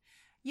friends.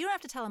 You don't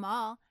have to tell them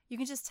all. You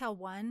can just tell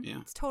one. Yeah.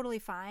 It's totally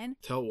fine.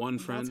 Tell one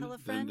friend,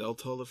 then they'll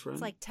tell a friend.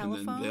 It's like telephone.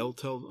 And then they'll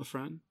tell a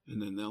friend,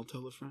 and then they'll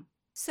tell a friend.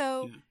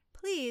 So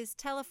please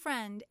tell a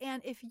friend.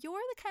 And if you're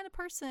the kind of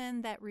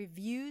person that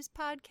reviews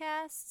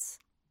podcasts,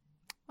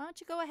 why don't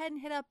you go ahead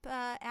and hit up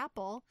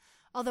Apple?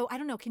 Although, I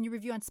don't know, can you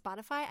review on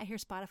Spotify? I hear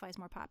Spotify is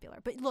more popular.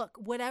 But look,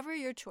 whatever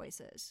your choice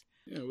is.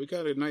 Yeah, we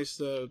got a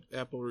nice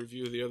Apple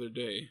review the other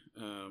day.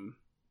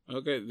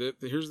 Okay,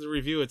 here's the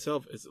review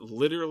itself. It's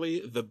literally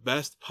the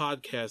best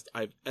podcast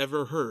I've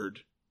ever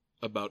heard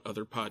about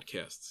other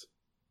podcasts.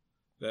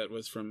 That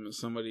was from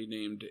somebody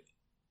named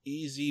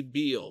Easy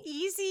Beal.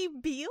 Easy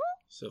Beal?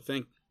 So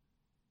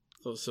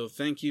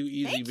thank you,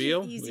 Easy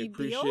Beal. We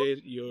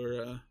appreciate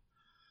your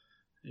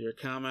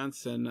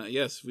comments, and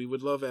yes, we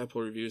would love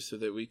Apple reviews so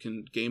that we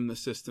can game the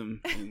system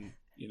and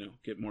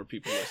get more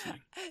people listening.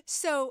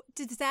 So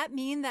does that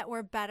mean that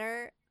we're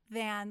better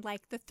than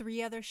like the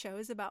 3 other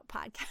shows about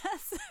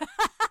podcasts?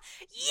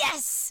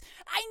 Yes!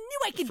 I knew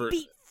I could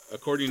beat.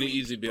 According to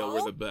Easy Beal,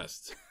 we're the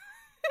best.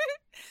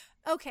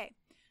 Okay.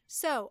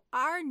 So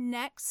our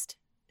next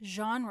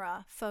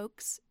genre,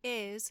 folks,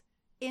 is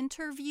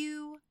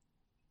interview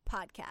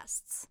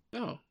podcasts.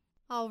 Oh.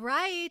 All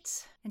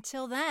right.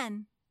 Until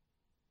then,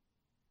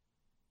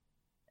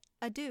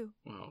 adieu.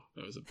 Wow,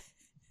 that was a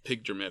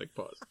big dramatic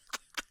pause.